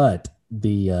 but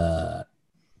the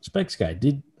Specs guy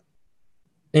did.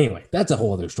 Anyway, that's a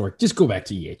whole other story. Just go back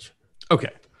to EH. Okay.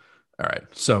 All right.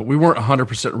 So we weren't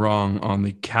 100% wrong on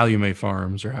the Calumet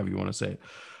Farms, or however you want to say it.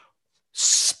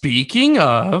 Speaking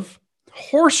of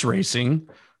horse racing,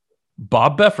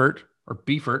 Bob Baffert, or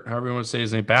Beefert, however you want to say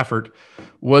his name, Baffert,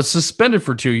 was suspended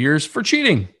for 2 years for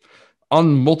cheating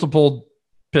on multiple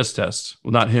piss tests.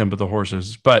 Well, not him, but the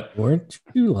horses. But weren't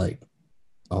you like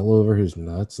all over his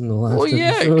nuts in the last? Well,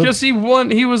 yeah, because he won.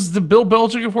 He was the Bill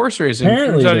Belichick of horse racing.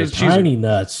 Apparently, they're tiny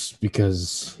nuts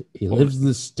because he lives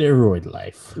the steroid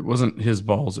life. It wasn't his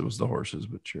balls; it was the horses.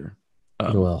 But sure.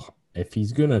 Well, if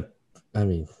he's gonna, I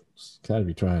mean, he's got to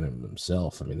be trying them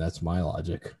himself. I mean, that's my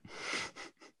logic.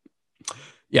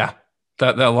 Yeah,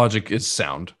 that logic is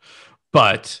sound.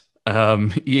 But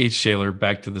E.H. Taylor,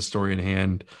 back to the story in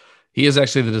hand, he is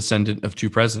actually the descendant of two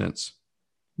presidents,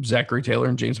 Zachary Taylor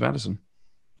and James Madison.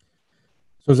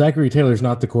 So Zachary Taylor's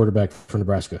not the quarterback for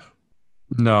Nebraska?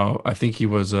 No, I think he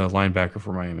was a linebacker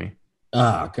for Miami.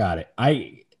 Ah, got it.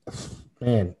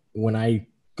 When I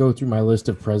go through my list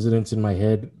of presidents in my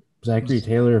head, Zachary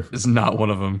Taylor is not one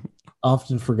of them.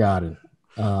 Often forgotten.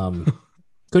 Couldn't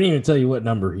even tell you what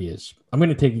number he is. I'm going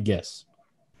to take a guess.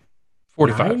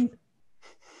 45. 9?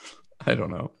 I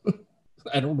don't know.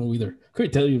 I don't know either.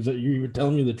 Couldn't tell you if you were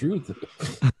telling me the truth.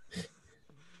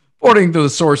 According to the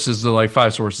sources, the like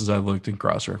 5 sources I looked and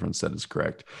cross-referenced, that is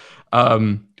correct.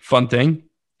 Fun thing,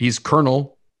 he's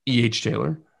Colonel E.H.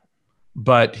 Taylor,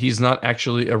 but he's not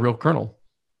actually a real colonel.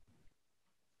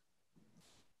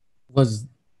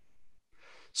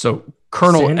 So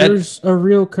Colonel Sanders a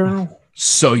real colonel?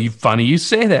 So funny you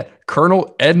say that.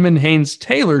 Colonel Edmund Haynes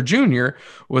Taylor Jr.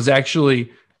 was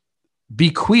actually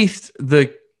bequeathed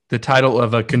the title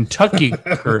of a Kentucky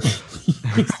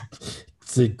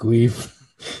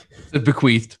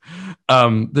bequeathed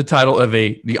the title of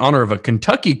the honor of a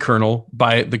Kentucky colonel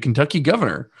by the Kentucky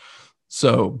governor.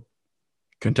 So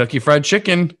Kentucky Fried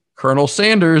Chicken, Colonel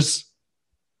Sanders.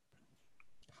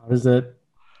 How does that?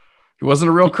 He wasn't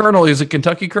a real colonel. He's a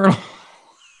Kentucky colonel.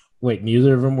 Wait,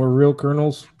 neither of them were real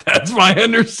colonels? That's my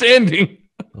understanding.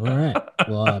 All right.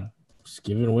 Well, I'm just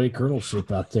giving away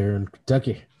colonelship out there in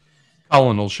Kentucky.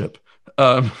 Colonelship.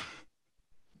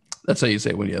 That's how you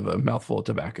say it when you have a mouthful of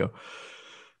tobacco.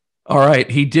 All right.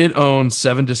 He did own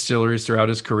 7 distilleries throughout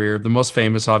his career. The most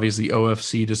famous, obviously,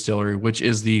 OFC Distillery, which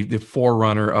is the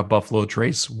forerunner of Buffalo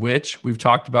Trace, which we've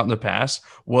talked about in the past,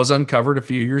 was uncovered a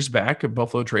few years back at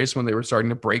Buffalo Trace when they were starting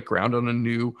to break ground on a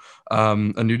new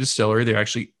distillery. They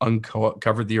actually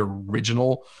uncovered the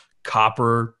original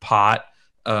copper pot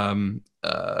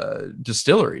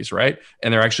distilleries, right?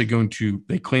 And they're actually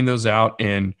they clean those out,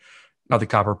 and not the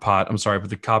copper pot, I'm sorry, but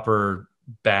the copper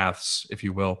baths, if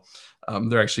you will.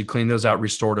 They're actually clean those out,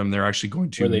 restored them. They're actually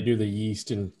going to where they do the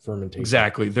yeast and fermentation.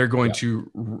 Exactly. They're going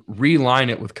to reline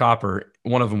it with copper,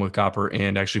 one of them with copper,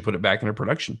 and actually put it back into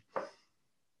production.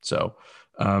 So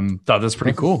thought that's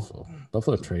pretty cool.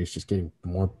 Buffalo Trace just getting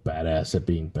more badass at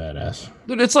being badass.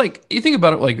 Dude, it's like, you think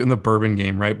about it like in the bourbon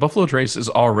game, right? Buffalo Trace is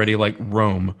already like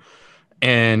Rome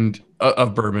and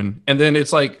of bourbon. And then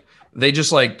it's like, they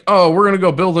just like, oh, we're going to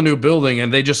go build a new building.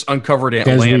 And they just uncovered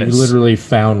Atlantis. Because we literally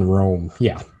found Rome.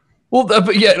 Yeah. Well,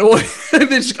 but yeah, they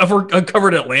just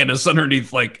uncovered Atlantis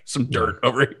underneath like some dirt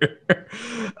over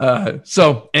here.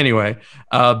 So anyway,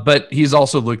 but he's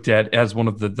also looked at as one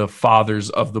of the fathers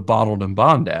of the Bottled and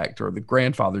Bond Act, or the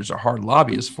grandfathers are hard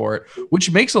lobbyists for it,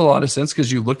 which makes a lot of sense because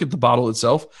you look at the bottle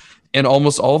itself and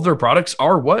almost all of their products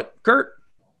are what, Kurt?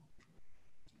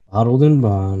 Bottled and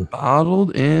Bond.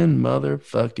 Bottled and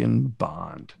motherfucking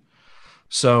Bond.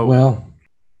 So, well,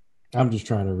 I'm just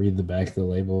trying to read the back of the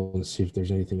label and see if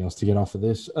there's anything else to get off of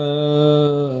this.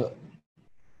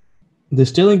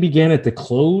 Distilling began at the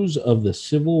close of the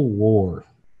Civil War.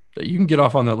 You can get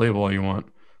off on that label all you want.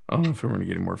 I don't know if we're going to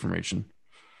get any more information.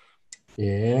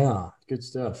 Yeah, good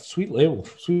stuff. Sweet label,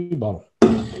 sweet bottle.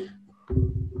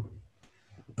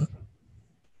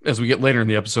 As we get later in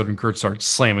the episode and Kurt starts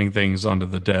slamming things onto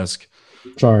the desk.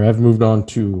 Sorry, I've moved on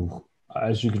to,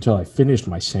 as you can tell, I finished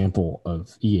my sample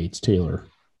of E.H. Taylor.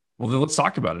 Well, then let's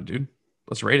talk about it, dude.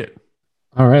 Let's rate it.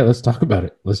 All right, let's talk about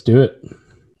it. Let's do it.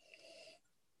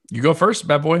 You go first,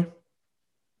 bad boy.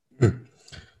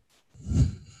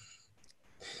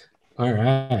 All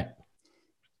right.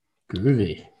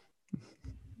 Groovy.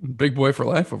 Big boy for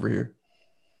life over here.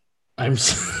 I'm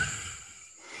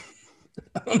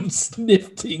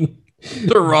sniffing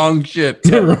the wrong shit.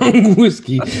 The wrong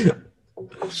whiskey.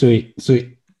 Sweet.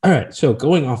 All right, so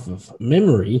going off of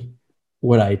memory,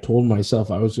 what I told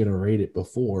myself I was going to rate it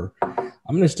before, I'm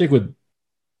going to stick with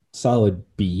solid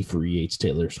B for E.H.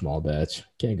 Taylor small batch.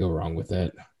 Can't go wrong with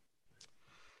that.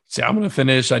 See, I'm going to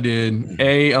finish. I did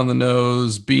A on the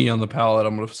nose, B on the palate.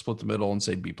 I'm going to split the middle and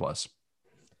say B+.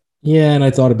 Yeah, and I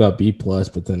thought about B+,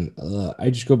 but then I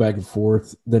just go back and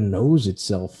forth. The nose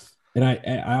itself, and I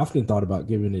often thought about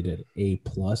giving it an A+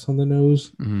 on the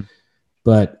nose,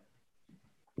 but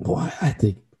boy, I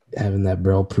think having that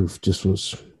barrel proof just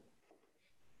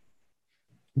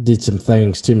did some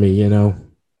things to me, you know.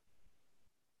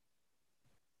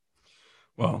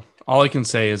 Well, all I can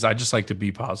say is I just like to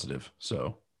be positive.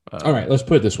 So, all right, let's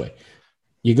put it this way: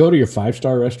 you go to your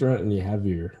 5-star restaurant and you have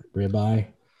your ribeye.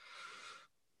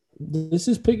 This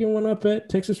is picking one up at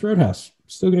Texas Roadhouse.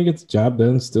 Still gonna get the job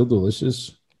done. Still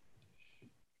delicious.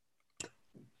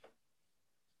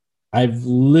 I've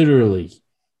literally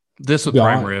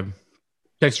prime rib,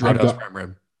 Texas Roadhouse prime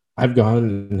rib. I've gone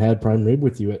and had prime rib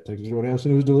with you at Texas Roadhouse,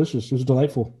 and it was delicious. It was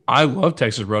delightful. I love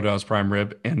Texas Roadhouse prime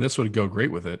rib, and this would go great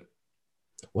with it.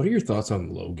 What are your thoughts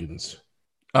on Logan's?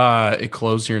 It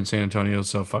closed here in San Antonio,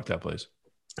 so fuck that place.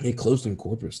 It closed in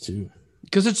Corpus too.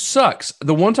 Because it sucks.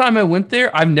 The one time I went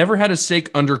there, I've never had a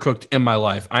steak undercooked in my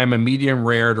life. I am a medium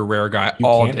rare to rare guy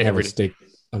all day. Have a steak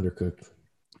undercooked.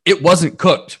 It wasn't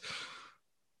cooked.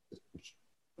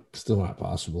 Still not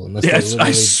possible.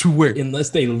 I swear. Unless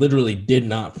they literally did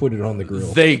not put it on the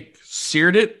grill. They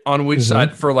seared it on which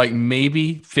side for like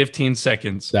maybe 15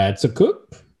 seconds. That's a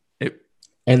cook.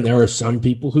 And there are some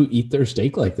people who eat their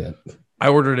steak like that. I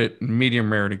ordered it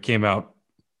medium rare and it came out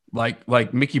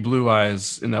like Mickey Blue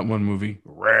Eyes in that one movie.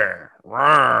 Rare,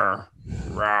 rare,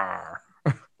 rare.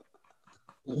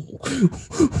 What?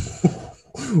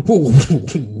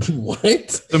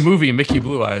 The movie Mickey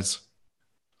Blue Eyes.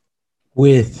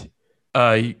 With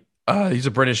he's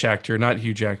a British actor, not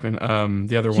Hugh Jackman.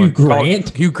 The other Hugh one,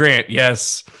 Grant. Hugh Grant,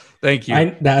 yes, thank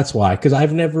you. That's why, because I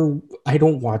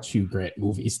don't watch Hugh Grant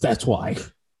movies. That's why.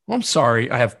 Well, I'm sorry,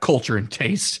 I have culture and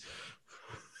taste.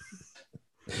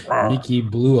 Mickey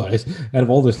Blue Eyes. Out of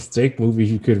all the steak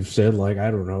movies, you could have said like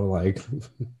I don't know,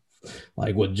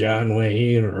 like with John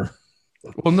Wayne or.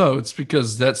 Well, no, it's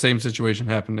because that same situation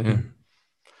happened to him.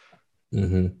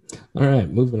 Mm-hmm. All right,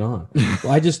 moving on.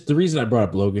 Well, the reason I brought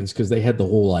up Logan's because they had the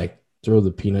whole like throw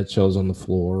the peanut shells on the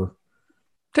floor.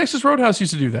 Texas Roadhouse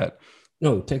used to do that.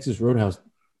 No, Texas Roadhouse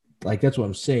like that's what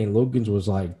I'm saying. Logan's was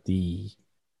like the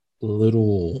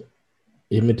little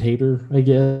imitator, I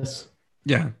guess.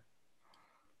 Yeah.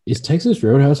 Is Texas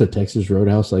Roadhouse a Texas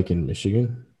Roadhouse like in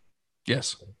Michigan?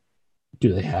 Yes.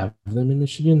 Do they have them in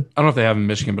Michigan? I don't know if they have in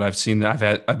Michigan, but I've seen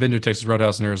that. I've been to Texas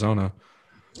Roadhouse in Arizona.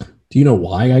 Do you know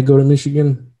why I go to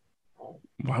Michigan?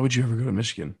 Why would you ever go to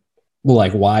Michigan? Well,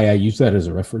 like why I use that as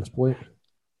a reference point?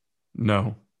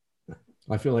 No.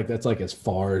 I feel like that's like as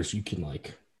far as you can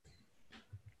like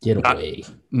get away.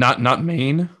 Not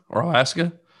Maine or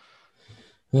Alaska?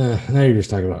 Now you're just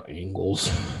talking about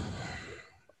angles.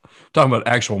 Talking about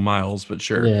actual miles, but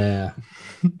sure. Yeah.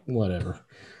 Whatever.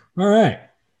 All right.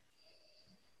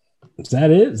 Is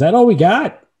that it? Is that all we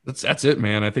got? That's it,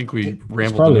 man. I think we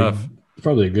rambled enough. It's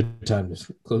probably a good time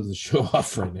to close the show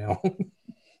off right now.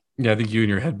 Yeah, I think you and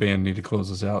your headband need to close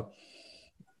this out.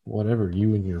 Whatever,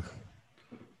 you and your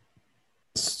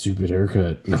stupid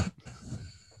haircut.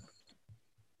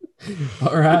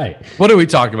 All right. What did we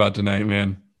talk about tonight,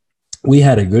 man? We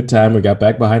had a good time. We got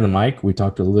back behind the mic. We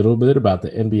talked a little bit about the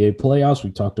NBA playoffs.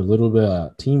 We talked a little bit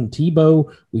about Team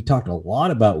Tebow. We talked a lot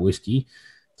about whiskey,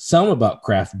 some about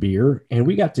craft beer, and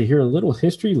we got to hear a little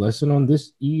history lesson on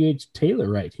this E.H. Taylor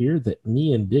right here that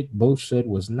me and Dick both said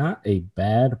was not a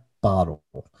bad bottle.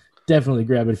 Definitely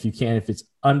grab it if you can, if it's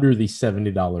under the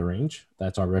 $70 range.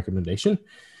 That's our recommendation.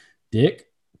 Dick,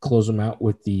 close them out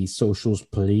with the socials,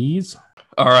 please.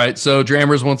 All right. So,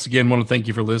 Drammers, once again, want to thank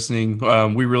you for listening.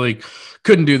 We really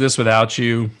couldn't do this without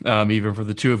you, even for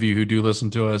the two of you who do listen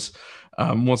to us.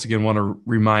 Once again, want to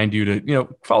remind you to,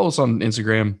 follow us on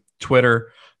Instagram,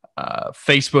 Twitter,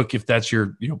 Facebook, if that's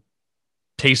your,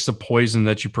 taste of poison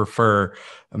that you prefer.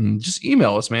 Just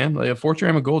email us, man.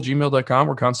 4tramofgold@gmail.com.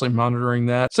 We're constantly monitoring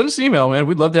that. Send us an email, man.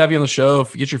 We'd love to have you on the show.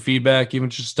 Get your feedback, even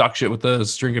just talk shit with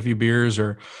us, drink a few beers,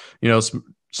 or, I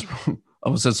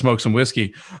almost said smoke some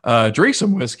whiskey, drink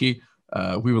some whiskey.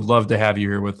 We would love to have you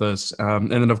here with us.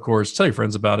 And then, of course, tell your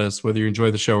friends about us, whether you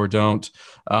enjoy the show or don't.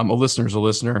 A listener's a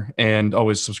listener. And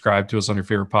always subscribe to us on your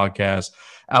favorite podcast,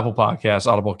 Apple Podcasts,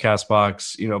 Audible,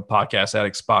 CastBox, Podcast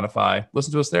Addict, Spotify.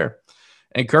 Listen to us there.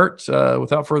 And Kurt,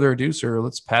 without further ado, sir,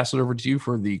 let's pass it over to you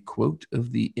for the quote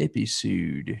of the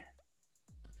episode.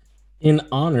 In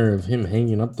honor of him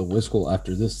hanging up the whistle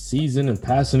after this season and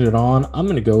passing it on, I'm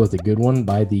going to go with a good one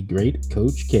by the great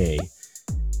Coach K.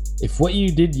 If what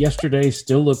you did yesterday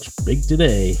still looks big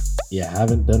today, you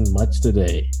haven't done much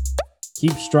today.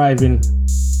 Keep striving,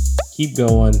 keep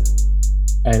going,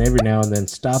 and every now and then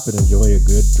stop and enjoy a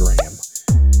good dram.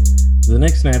 The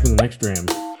next snap and the next dram.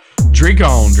 Drink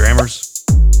on, Drammers.